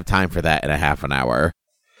they didn't have time for that in a half an hour.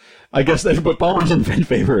 I guess but Palmer's in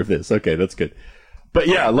favor of this. Okay, that's good. But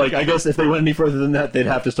yeah, I guess if they went any further than that, they'd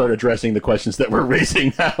have to start addressing the questions that we're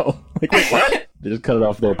raising now. Wait, what? They just cut it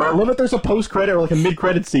off there. But I love that there's a post-credit or a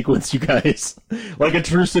mid-credit sequence, you guys. Like a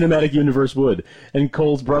true cinematic universe would. And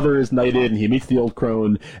Cole's brother is knighted, and he meets the old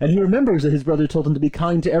crone, and he remembers that his brother told him to be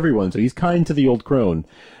kind to everyone, so he's kind to the old crone.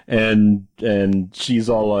 And she's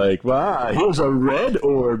all like, wow, here's a red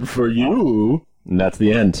orb for you. And that's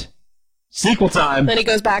the end. Sequel time! Then he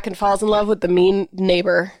goes back and falls in love with the mean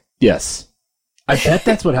neighbor. Yes. I bet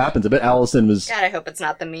that's what happens. I bet Allison was... God, I hope it's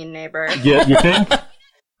not the mean neighbor. Yeah, you think?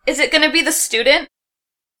 Is it going to be the student?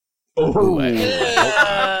 Oh.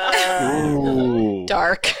 Ooh.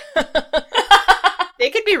 Dark. They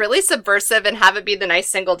could be really subversive and have it be the nice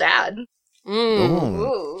single dad.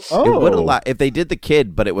 Ooh. Oh. It would allow if they did the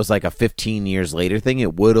kid, but it was a 15 years later thing.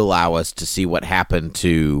 It would allow us to see what happened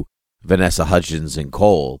to Vanessa Hudgens and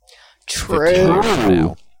Cole. 15 True. years from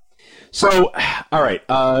now. So, all right,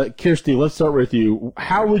 Kirsty, let's start with you.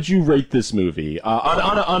 How would you rate this movie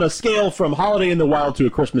on a scale from Holiday in the Wild to A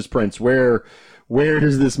Christmas Prince? Where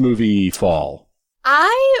does this movie fall?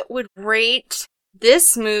 I would rate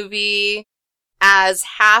this movie as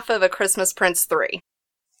half of A Christmas Prince 3.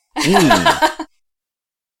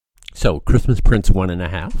 So, Christmas Prince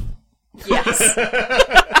 1.5? Yes.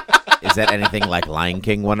 Is that anything like Lion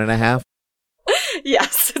King 1.5?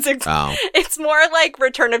 Yes. Oh. It's more like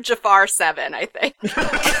Return of Jafar 7, I think.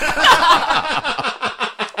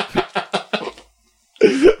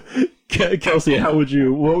 Kelsey, how would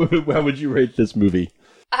you rate this movie?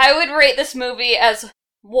 I would rate this movie as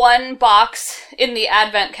one box in the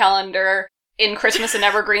Advent calendar in Christmas and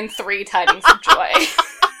Evergreen 3 Tidings of Joy.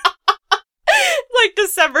 Like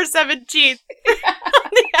December 17th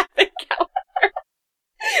on the Advent calendar.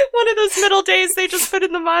 One of those middle days they just put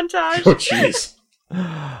in the montage. Oh, jeez.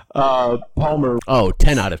 Palmer. Oh,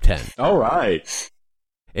 10 out of 10. All right.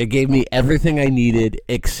 It gave me everything I needed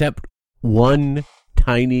except one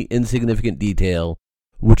tiny insignificant detail,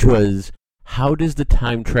 which was how does the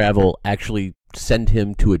time travel actually send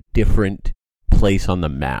him to a different place on the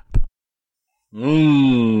map?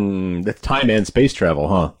 That's time and space travel,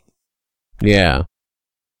 huh? Yeah.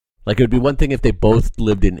 Like, it would be one thing if they both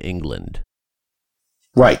lived in England.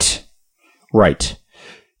 Right.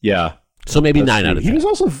 Yeah. So maybe That's 9 out true. of 10.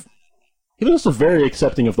 He was also very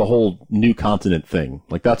accepting of the whole new continent thing.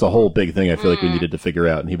 Like, that's a whole big thing I feel like we needed to figure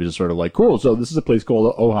out. And he was just sort of like, cool, so this is a place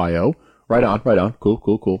called Ohio. Right on.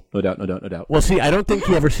 Cool. No doubt. Well, see, I don't think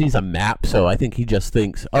he ever sees a map, so I think he just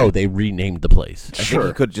thinks, oh, they renamed the place. I think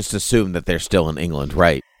you could just assume that they're still in England,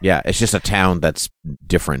 right? Yeah, it's just a town that's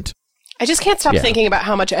different. I just can't stop thinking about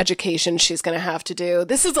how much education she's going to have to do.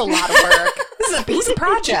 This is a lot of work. He's a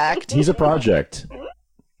project. He's a project.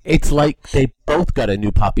 It's like they both got a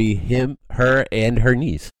new puppy, him, her, and her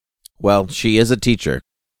niece. Well, she is a teacher.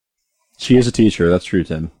 She is a teacher. That's true,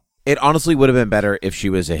 Tim. It honestly would have been better if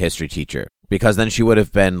she was a history teacher, because then she would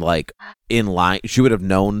have been like in line. She would have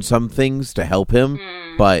known some things to help him,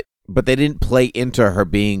 but they didn't play into her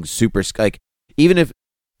being super like even if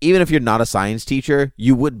you're not a science teacher,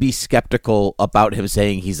 you would be skeptical about him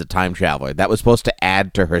saying he's a time traveler. That was supposed to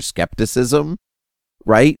add to her skepticism,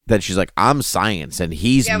 right? That she's like, I'm science and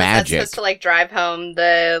he's magic. That's supposed to like drive home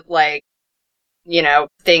the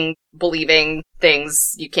believing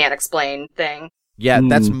things you can't explain thing. Yeah,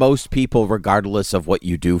 that's most people, regardless of what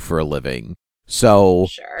you do for a living. So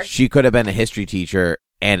she could have been a history teacher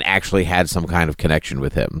and actually had some kind of connection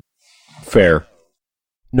with him. Fair.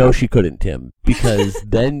 No, she couldn't, Tim, because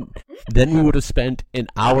then we would have spent an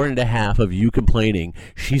hour and a half of you complaining,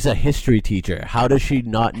 she's a history teacher. How does she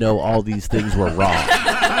not know all these things were wrong?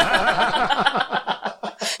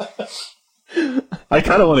 I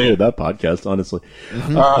kind of want to hear that podcast, honestly.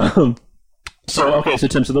 Mm-hmm. So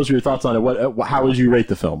Tim, so those are your thoughts on it. How would you rate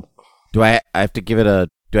the film? Do I have to give it a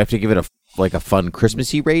like a fun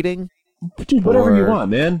Christmassy rating? Dude, whatever you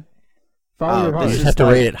want, man. Follow your heart. You just have to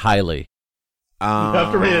rate it highly. You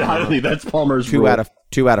have to rate it highly. That's Palmer's 2 rule. out of 5.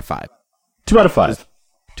 2 out of 5.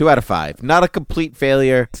 2 out of 5. Not a complete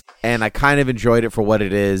failure, and I kind of enjoyed it for what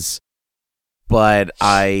it is, but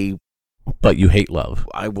you hate love.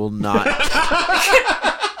 I will not.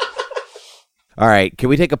 All right, can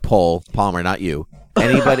we take a poll? Palmer, not you.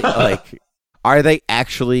 Anybody, are they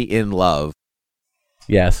actually in love?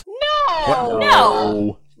 Yes.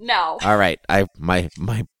 No. All right,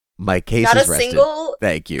 my case Not is a rested. single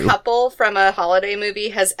Thank you. couple from a holiday movie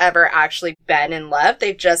has ever actually been in love.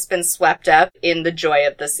 They've just been swept up in the joy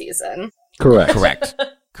of the season. Correct.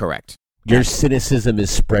 Your cynicism is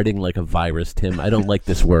spreading like a virus, Tim. I don't like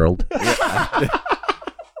this world.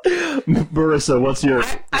 Marissa, what's your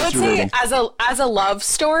I would say rating? as a love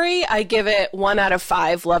story, I give it 1 out of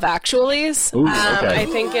 5 Love Actuallys. Ooh, okay. I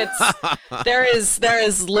think there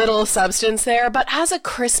is little substance there, but as a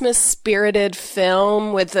Christmas spirited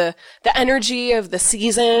film with the energy of the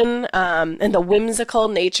season and the whimsical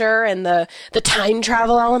nature and the time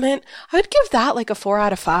travel element, I would give that like a 4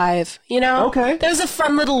 out of 5. Okay. There's a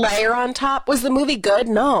fun little layer on top. Was the movie good?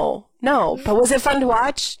 No, but was it fun to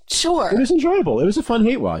watch? Sure. It was enjoyable. It was a fun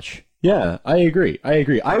hate watch. Yeah, I agree.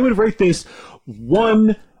 I would rate this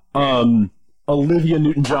 1 Olivia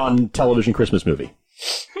Newton-John television Christmas movie.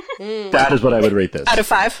 That is what I would rate this. Out of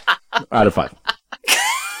 5? Out of 5.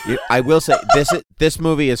 I will say this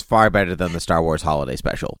movie is far better than the Star Wars Holiday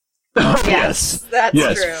Special. Yes. That's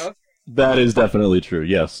Yes. true. That is definitely true.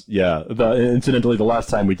 Yes. Yeah. Incidentally, the last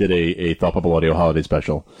time we did a Thought Bubble Audio holiday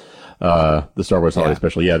special, the Star Wars holiday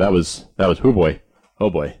special, that was oh boy.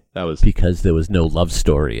 That was Because there was no love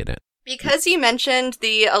story in it. Because you mentioned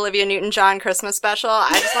the Olivia Newton-John Christmas special, I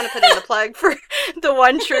just want to put in the plug for the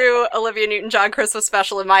one true Olivia Newton-John Christmas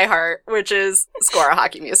special in my heart, which is Score, a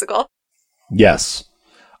Hockey Musical. Yes.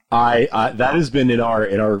 I that has been in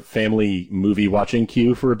our family movie watching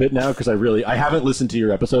queue for a bit now because I haven't listened to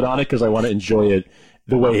your episode on it because I want to enjoy it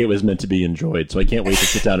the way it was meant to be enjoyed. So I can't wait to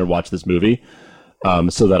sit down and watch this movie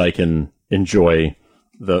so that I can enjoy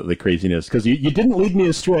the craziness, because you didn't lead me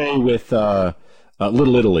astray with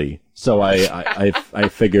Little Italy. So I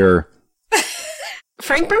figure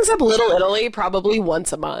Frank brings up Little Italy probably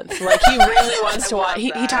once a month. Like, he really wants to watch.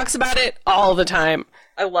 He talks about it all the time.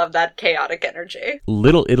 I love that chaotic energy.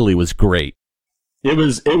 Little Italy was great. it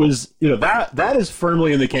was that is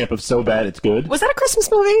firmly in the camp of so bad it's good. Was that a Christmas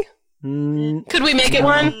movie? Could we make it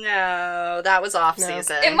one? No, that was off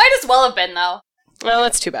season. It might as well have been, though. Well,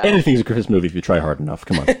 that's too bad. Anything's a Christmas movie if you try hard enough.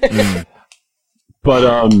 Come on.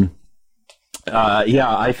 But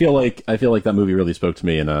Yeah, I feel like that movie really spoke to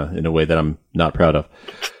me in a way that I'm not proud of.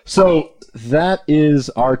 So that is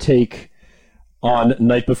our take on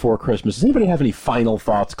Night Before Christmas. Does anybody have any final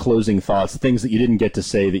thoughts, closing thoughts, things that you didn't get to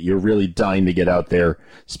say that you're really dying to get out there?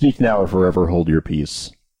 Speak now or forever hold your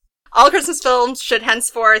peace. All Christmas films should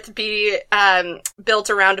henceforth be built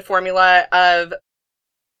around a formula of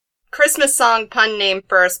Christmas song, pun name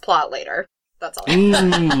first, plot later. That's all.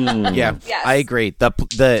 Yeah, Yes. I agree.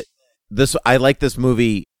 I like this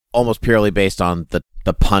movie almost purely based on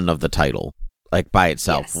the pun of the title, like by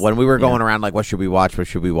itself. Yes. When we were going around, like, what should we watch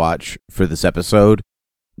for this episode?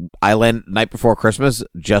 I landed Night Before Christmas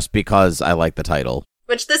just because I like the title.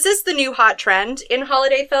 Which this is the new hot trend in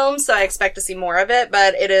holiday films, so I expect to see more of it,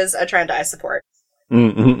 but it is a trend I support.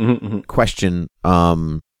 Question,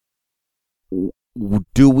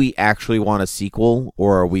 do we actually want a sequel,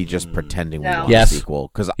 or are we just pretending we No. want Yes. a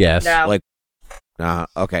sequel? Because Yes. No. like,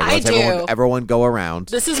 okay, I let's do. everyone go around.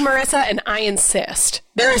 This is Marissa, and I insist.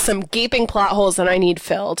 There are some gaping plot holes that I need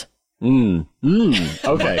filled.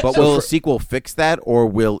 Okay. But will a sequel fix that, or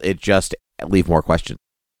will it just leave more questions?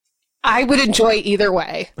 I would enjoy either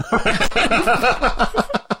way.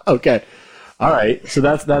 Okay. All right. So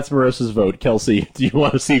that's Marissa's vote. Kelsey, do you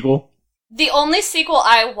want a sequel? The only sequel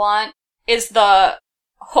I want is the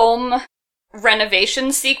home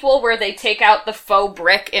renovation sequel where they take out the faux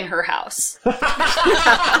brick in her house.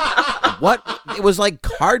 What? It was like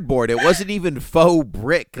cardboard. It wasn't even faux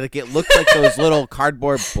brick. Like, it looked like those little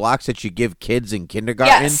cardboard blocks that you give kids in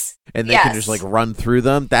kindergarten, Yes. and they can just like run through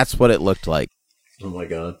them. That's what it looked like. Oh my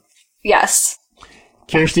god. Yes.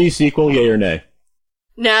 Kirsty, sequel, yay or nay?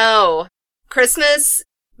 No. Christmas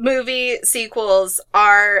movie sequels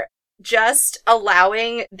are just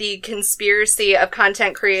allowing the conspiracy of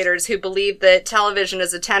content creators who believe that television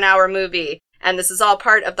is a 10-hour movie, and this is all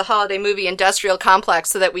part of the holiday movie industrial complex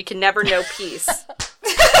so that we can never know peace.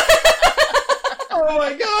 Oh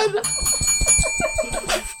my god.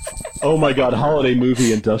 Oh my god, holiday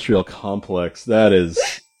movie industrial complex. There's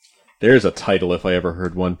a title if I ever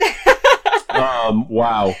heard one.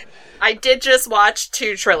 Wow. I did just watch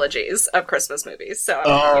 2 trilogies of Christmas movies, so...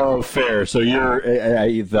 Oh, fair. So you're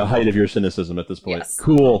the height of your cynicism at this point. Yes.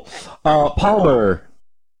 Cool. Palmer.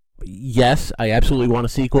 Yes, I absolutely want a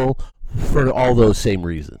sequel for all those same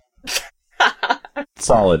reasons.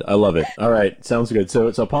 Solid. I love it. All right. Sounds good.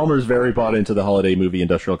 So Palmer's very bought into the holiday movie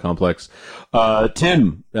industrial complex.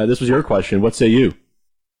 Tim, this was your question. What say you?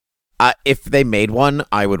 If they made one,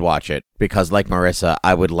 I would watch it because, like Marissa,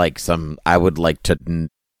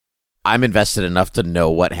 I'm invested enough to know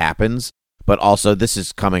what happens, but also this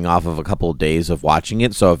is coming off of a couple of days of watching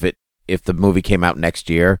it. So if the movie came out next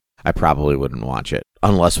year, I probably wouldn't watch it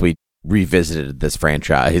unless we revisited this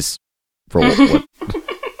franchise for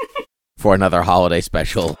for another holiday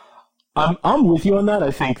special. I'm with you on that. I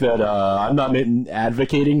think that I'm not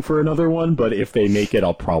advocating for another one, but if they make it,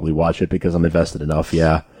 I'll probably watch it because I'm invested enough.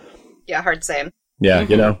 Yeah. Yeah, hard same. Yeah,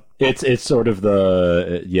 you know, it's sort of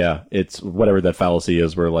it's whatever that fallacy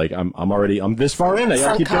is where like I'm this far in, I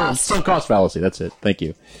gotta keep going. Sunk cost fallacy, that's it. Thank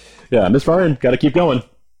you. Yeah, I'm this far in, gotta keep going.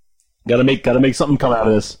 Gotta make something come out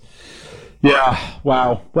of this. Yeah,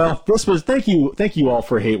 wow. Well, thank you all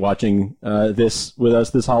for hate watching this with us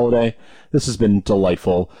this holiday. This has been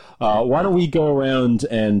delightful. Why don't we go around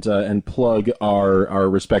and plug our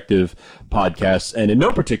respective podcasts, and in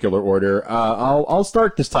no particular order. I'll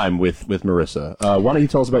start this time with Marissa. Why don't you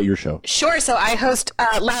tell us about your show? Sure. So I host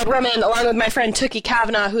Loud Women along with my friend Tookie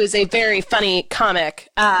Kavanaugh, who is a very funny comic.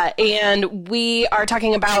 And we are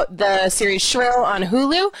talking about the series Shrill on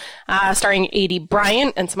Hulu, starring A.D.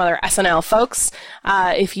 Bryant and some other SNL folks.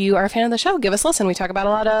 If you are a fan of the show, give us a listen. We talk about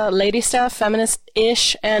a lot of lady stuff,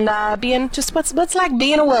 feminist-ish, and being just what's like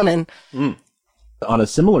being a woman. On a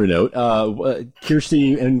similar note,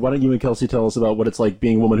 Kirsty, and why don't you and Kelsey tell us about what it's like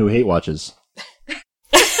being a woman who hate watches?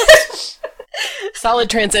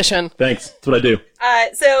 Solid transition. Thanks. That's what I do.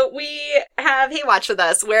 So we have Hey Watch with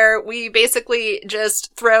us, where we basically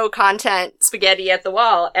just throw content spaghetti at the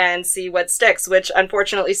wall and see what sticks, which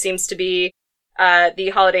unfortunately seems to be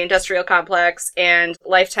the holiday industrial complex and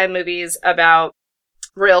Lifetime movies about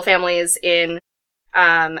royal families in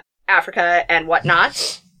Africa and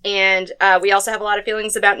whatnot. And we also have a lot of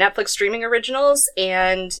feelings about Netflix streaming originals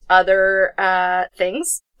and other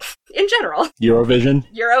things in general. Eurovision's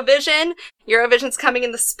coming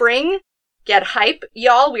in the spring. Get hype,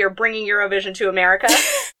 y'all. We are bringing Eurovision to America.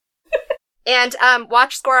 And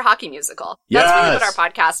watch Score a Hockey Musical. Yes! That's really what our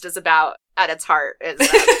podcast is about at its heart, is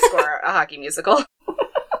Score a Hockey Musical.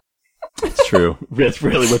 It's true. That's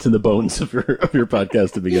really what's in the bones of your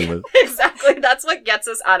podcast to begin with. Exactly. That's what gets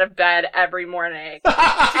us out of bed every morning.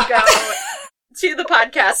 To go to the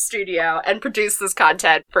podcast studio and produce this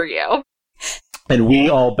content for you. And we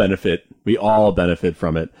all benefit. We all benefit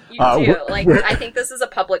from it. You do. I think this is a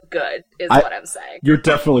public good, is what I'm saying. You're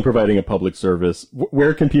definitely providing a public service.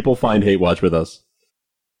 Where can people find Hate Watch with us?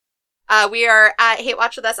 We are at Hate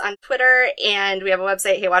Watch with us on Twitter, and we have a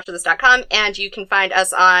website, hatewatchwithus.com, and you can find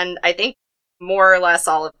us on, I think, more or less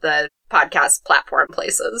all of the podcast platform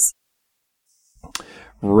places.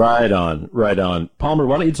 Right on, right on. Palmer,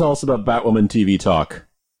 why don't you tell us about Batwoman TV Talk?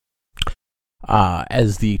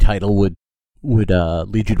 As the title would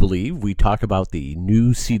lead you to believe, we talk about the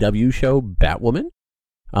new CW show, Batwoman.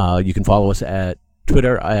 You can follow us at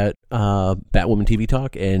Twitter at Batwoman TV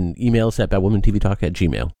Talk and email us at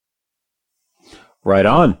batwomantvtalk@gmail.com. Right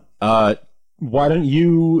on. Why don't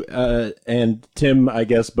you and Tim, I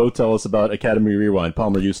guess, both tell us about Academy Rewind?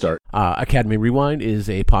 Palmer, you start. Academy Rewind is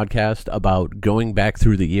a podcast about going back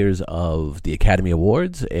through the years of the Academy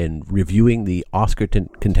Awards and reviewing the Oscar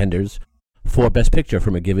contenders for Best Picture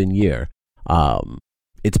from a given year.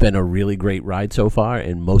 It's been a really great ride so far,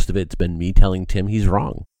 and most of it's been me telling Tim he's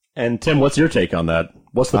wrong. And Tim, what's your take on that?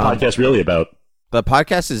 What's the podcast really about? The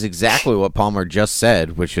podcast is exactly what Palmer just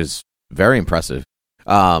said, which is very impressive.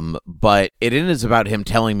 But it is about him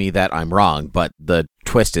telling me that I'm wrong, but the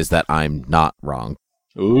twist is that I'm not wrong.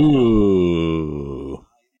 Ooh.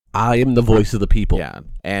 I am the voice of the people. Yeah.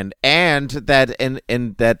 And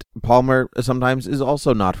that Palmer sometimes is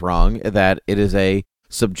also not wrong, that it is a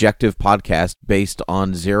subjective podcast based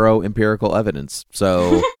on zero empirical evidence.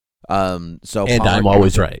 So and Palmer, I'm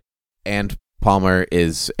always right. And Palmer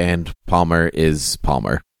is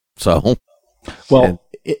Palmer. So well,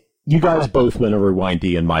 you guys both win over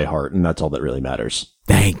Windy in my heart, and that's all that really matters.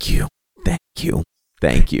 Thank you.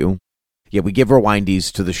 Yeah, we give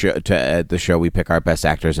Rewindies to the show. To the show, we pick our best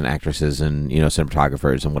actors and actresses, and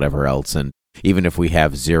cinematographers and whatever else. And even if we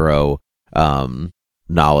have zero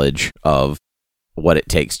knowledge of what it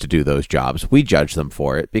takes to do those jobs, we judge them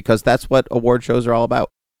for it because that's what award shows are all about.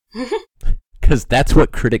 Because that's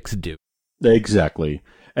what critics do. Exactly,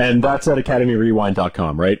 and that's at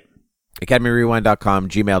academyrewind.com, right? academyrewind.com,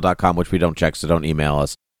 gmail.com, which we don't check, so don't email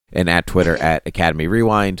us, and at Twitter at Academy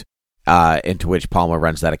Rewind, into which Palmer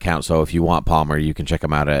runs that account. So if you want Palmer, you can check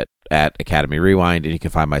him out at Academy Rewind, and you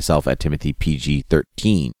can find myself at Timothy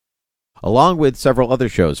PG13, along with several other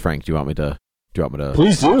shows. Frank, do you want me to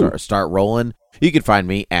Please do. Start rolling? You can find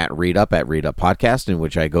me at Read Up Podcast, in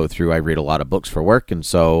which I read a lot of books for work, and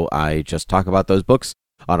so I just talk about those books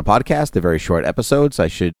on a podcast. They're very short episodes.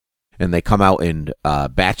 And they come out in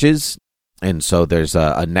batches. And so there's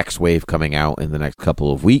a next wave coming out in the next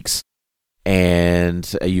couple of weeks.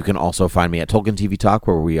 And you can also find me at Tolkien TV Talk,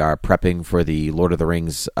 where we are prepping for the Lord of the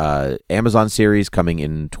Rings Amazon series coming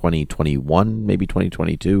in 2021, maybe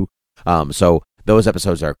 2022. So those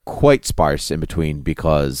episodes are quite sparse in between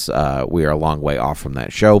because we are a long way off from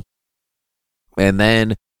that show. And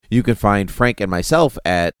then you can find Frank and myself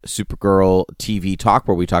at Supergirl TV Talk,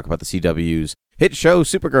 where we talk about the CW's hit show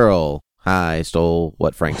Supergirl. I stole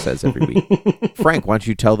what Frank says every week. Frank, why don't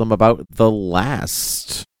you tell them about the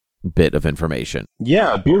last bit of information?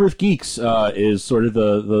 Yeah, Beer with Geeks is sort of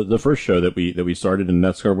the first show that we started, and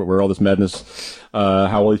that's where all this madness,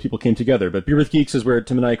 how all these people came together. But Beer with Geeks is where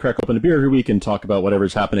Tim and I crack open a beer every week and talk about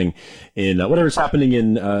whatever's happening in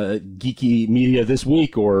geeky media this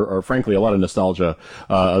week, or frankly a lot of nostalgia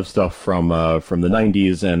of stuff from the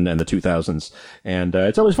 90s and the 2000s. And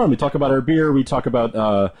it's always fun. We talk about our beer. We talk about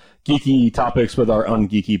geeky topics with our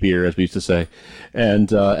ungeeky beer, as we used to say,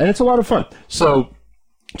 and it's a lot of fun. So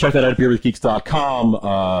check that out at beerwithgeeks.com,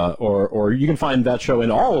 or you can find that show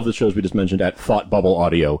and all of the shows we just mentioned at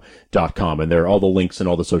thoughtbubbleaudio.com, and there all the links and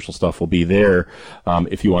all the social stuff will be there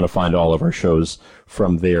if you want to find all of our shows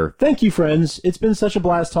from there. Thank you, friends. It's been such a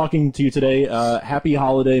blast talking to you today. Happy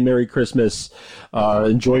holiday, Merry Christmas.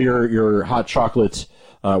 Enjoy your hot chocolate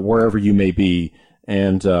wherever you may be,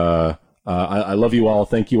 and I love you all.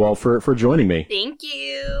 Thank you all for joining me. Thank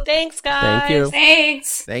you. Thanks, guys. Thank you.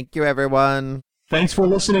 Thanks. Thank you, everyone. Thanks for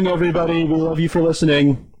listening, everybody. We love you for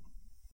listening.